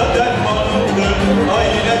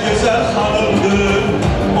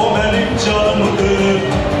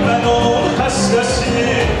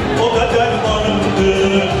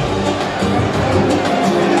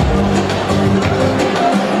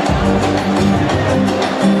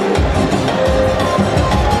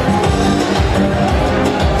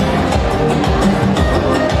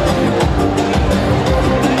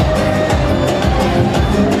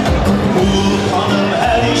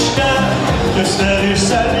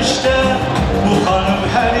 gösterirsen işte bu hanım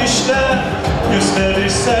her işte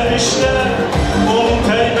gösterirsen işte onun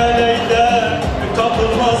peybeleyde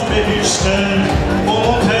tapılmaz behişte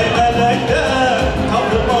onun peybeleyde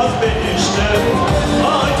tapılmaz behişte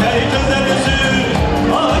ay tek güzel yüzü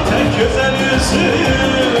ay tek güzel yüzü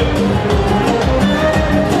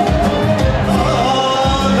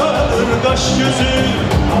karadır kaş yüzü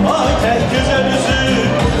ay tek güzel yüzü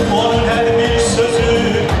onun her bir sözü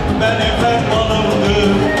benim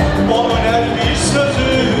fermanımdır onun her bir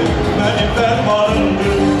sözü benim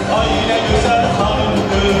fermanımdır ay ne güzel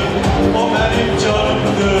hanımdır o benim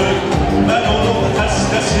canımdır ben onun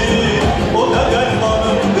hastası o da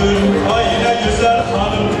dermanımdır ay ne güzel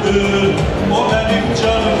hanımdır o benim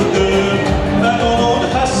canımdır ben onun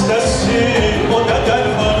hastası o da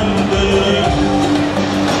dermanımdır.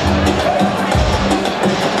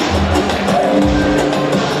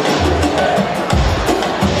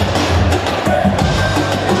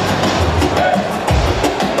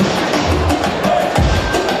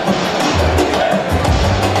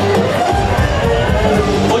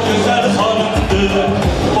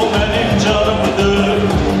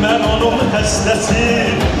 Hastası,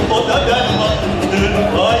 o da dermandır,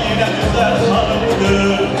 ay ne güzel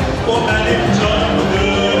hanımdır, o benim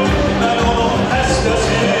canımdır, ben onun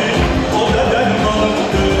hastası, o da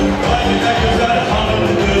dermandır, ay ne güzel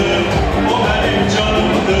hanımdır, o benim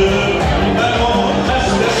canımdır, ben onun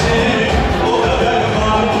hastası, o da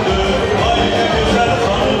dermandır, ay ne güzel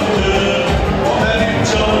hanımdır, o benim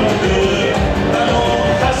canımdır, ben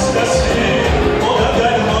onun hastası, o da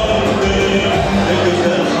dermandır, ne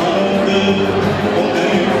güzel hanımdır. O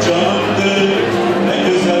benim canımdır, ne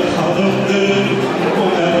güzel hanımdır. O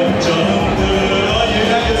benim canımdır, ay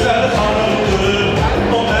ne güzel hanımdır.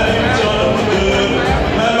 O benim canımdır,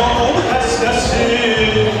 ben onun hastası.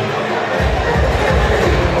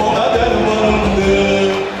 O da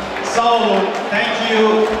dermanımdır. Sağ olun, thank you.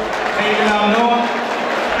 خیلی ممنون.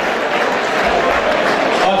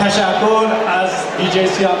 با تشکر از دیجی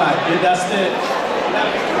سیامک. یه دست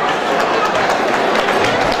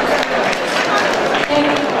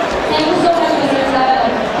Thank you so much, Mr. Reza.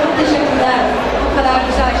 Çok teşekkürler. Bu kadar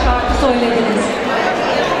güzel şarkı söylediniz.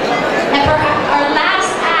 And for our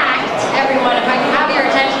last act, everyone, if I can have your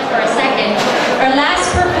attention for a second, our last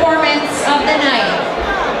performance of the night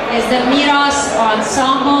is the Miros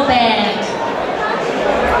Ensemble Band.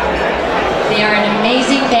 They are an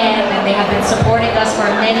amazing band and they have been supporting us for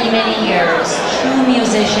many, many years. True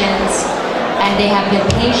musicians, and they have been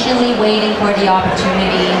patiently waiting for the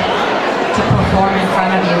opportunity to perform in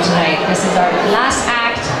front of you tonight. This is our last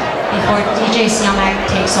act before DJ Siamak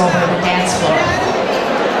takes over the dance floor.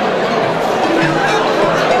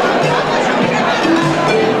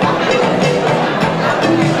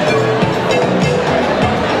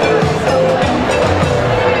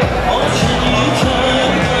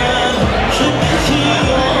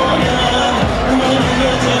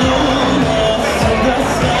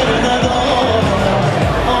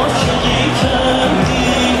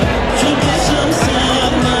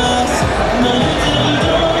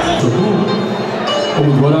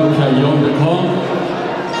 امیدوارم که ایام بکام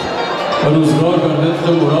و روزگار بر وفق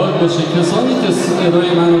مراد بشه. کسانی که صدای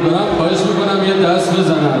منو دارن خواهش میکنم یه دست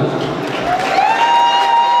بزنن.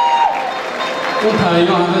 اون تهیه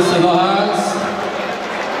همه صدا هست؟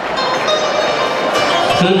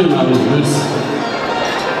 خیلی ممنون، مرسی.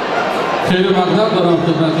 خیلی مقدر دارم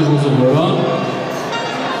خدمت بزرگواران.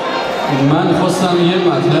 من خواستم یه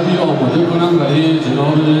مطلبی آماده کنم برای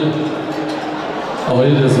جناب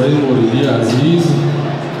آقای رضای موریدی عزیز.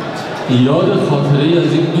 یاد خاطره‌ای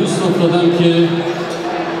از این دوست افتادم که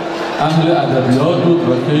اهل ادبیات بود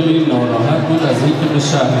و خیلی ناراحت بود از اینکه به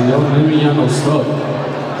شهریار نمیگن استاد.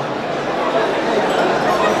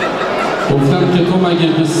 گفتم که تو مگه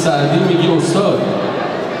به سعدی میگی استاد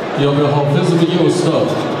یا به حافظ میگی استاد؟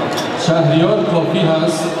 شهریار کافی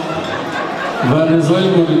هست و رضای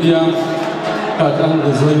موریدی هم قطعا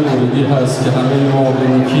رضای موریدی هست که همه ما به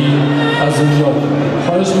نیکی از اون یاد.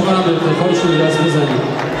 خواهش میکنم به افتخارشون دست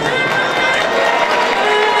بزنید.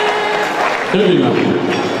 خیلی ممنون.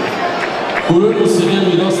 گروه موسیقی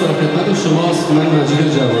میراث در خدمت شماست. من مجید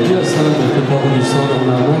جوادی هستم، به اتفاق دوستان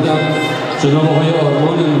هنرمندم جناب آقای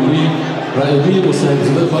آرمان نوری و ابی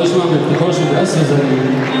مصعب‌زاده. خواهش میکنم به افتخارشون دست بزنید.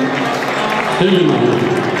 خیلی ممنون.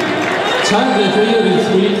 چند دقیقه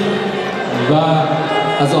ریتمیک و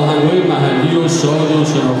از آهنگ‌های محلی و شاد و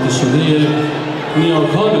شناخته شده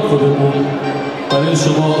نیاکان خودمون برای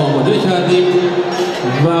شما آماده کردیم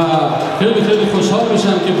و خیلی خوشحال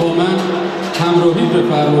میشم که با من همراهی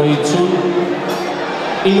بفرمایید، چون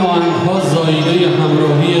این آهنگ‌ها زاییده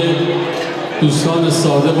همراهی دوستان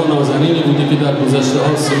صادق و نازنینی بودی که در گذشته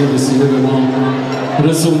ها سینه به سینه به ما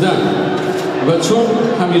رسوندن و چون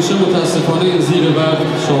همیشه متاسفانه این زیر برگ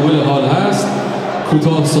شامل حال هست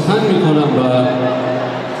کوتاه سخن میکنم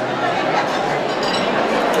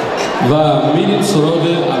و میریم سراغ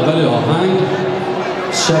اول آهنگ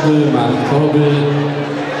شب مهتاب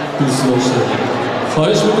دوست داشتن.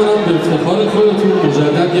 خواهش میکنم به افتخار خودتون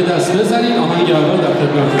مجدد یه دست بزنین. آهنگ اول در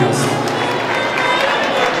خدمتتون هست.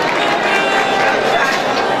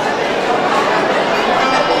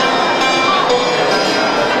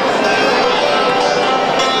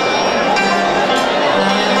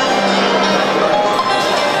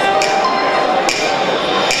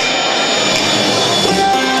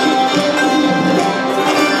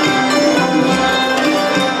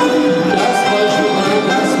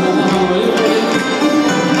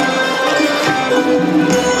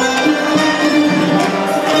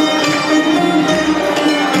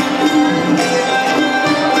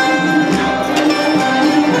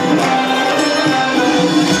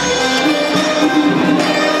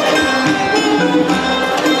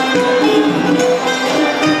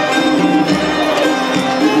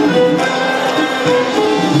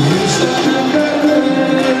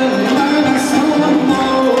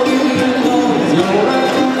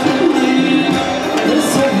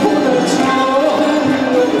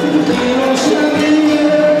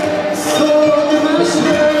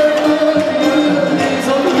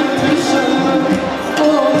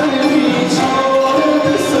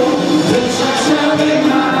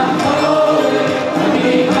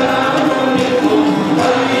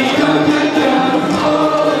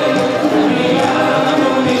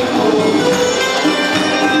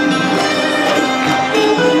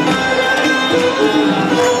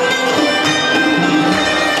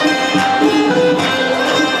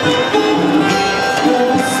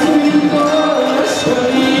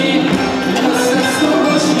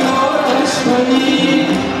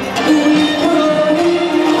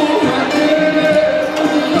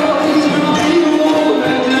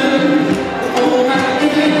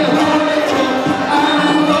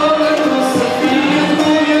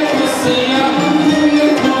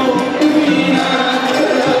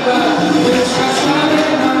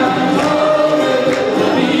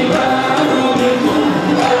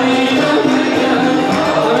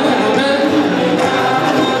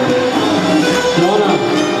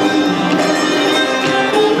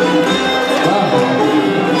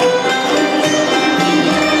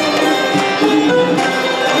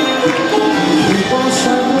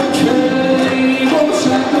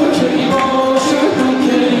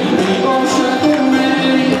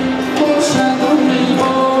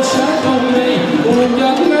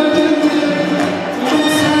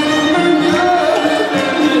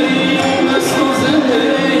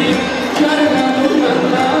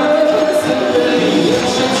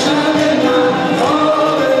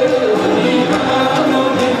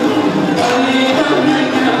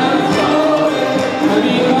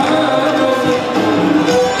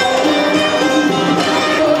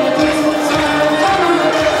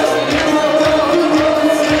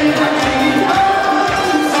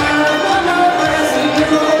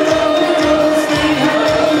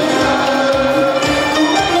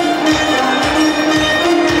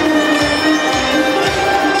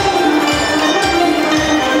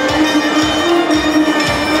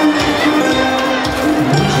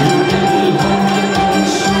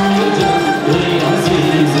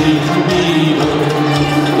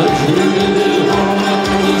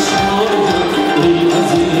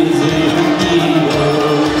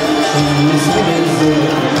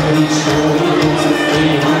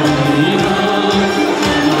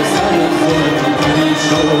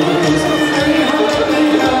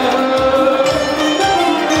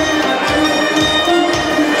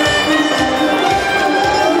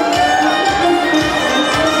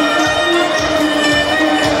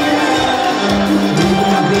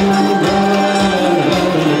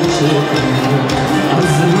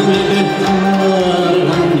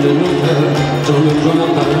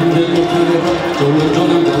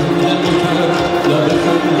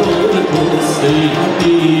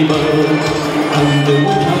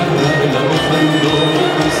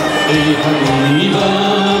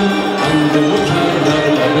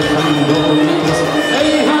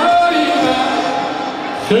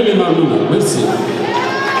 خیلی ممنونم. مرسی.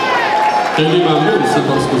 خیلی ممنون.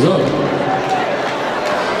 سپاسگزار.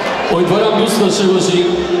 امیدوارم دوست داشته باشید.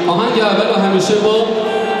 آهنگ اول رو همیشه ما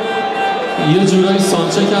یه جورایی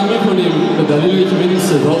سانچک هم میکنیم به دلیل اینکه ببینیم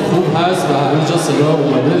صدا خوب هست و همه جا صدا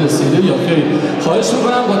اومده رسیده یا خیر. خواهش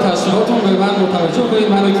میکنم با تشریفاتون به من متوجه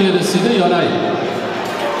کنید منو که رسیده یا نه.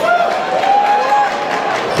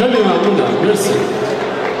 خیلی ممنونم. مرسی.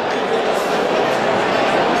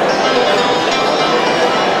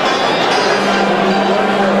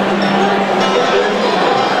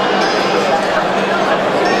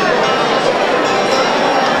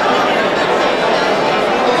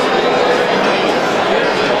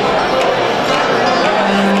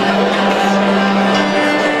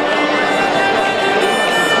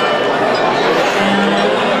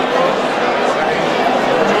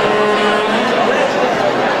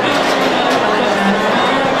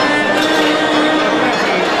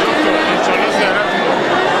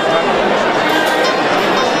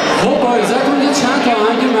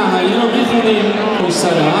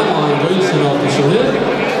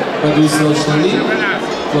 دوست داشتنی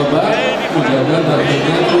و بعد مجدد در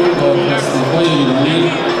خدمتتون با تصنیف‌های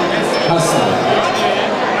ایرانی هستم.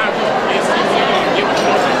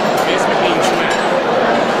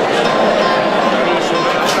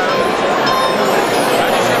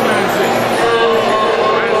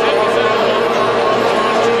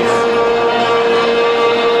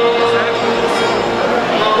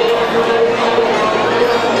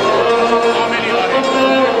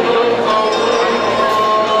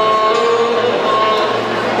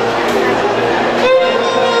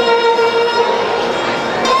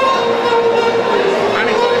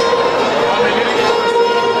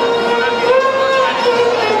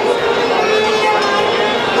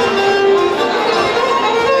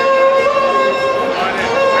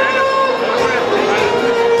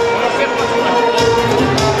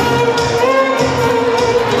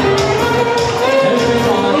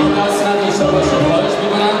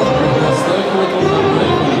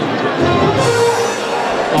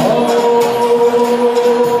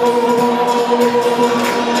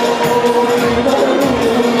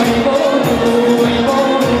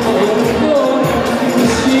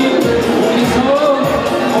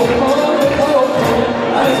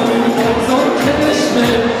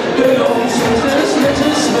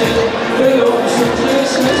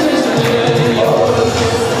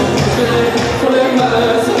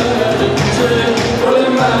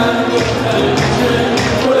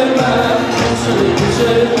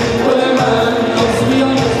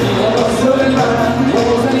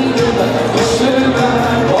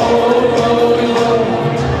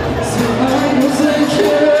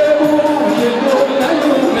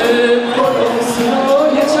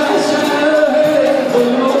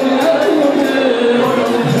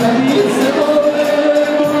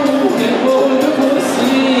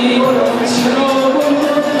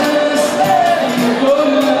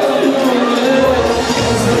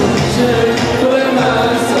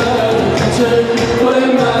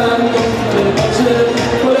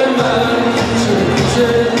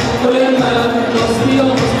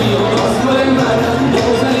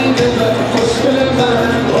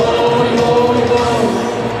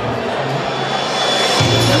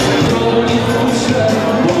 Moridi.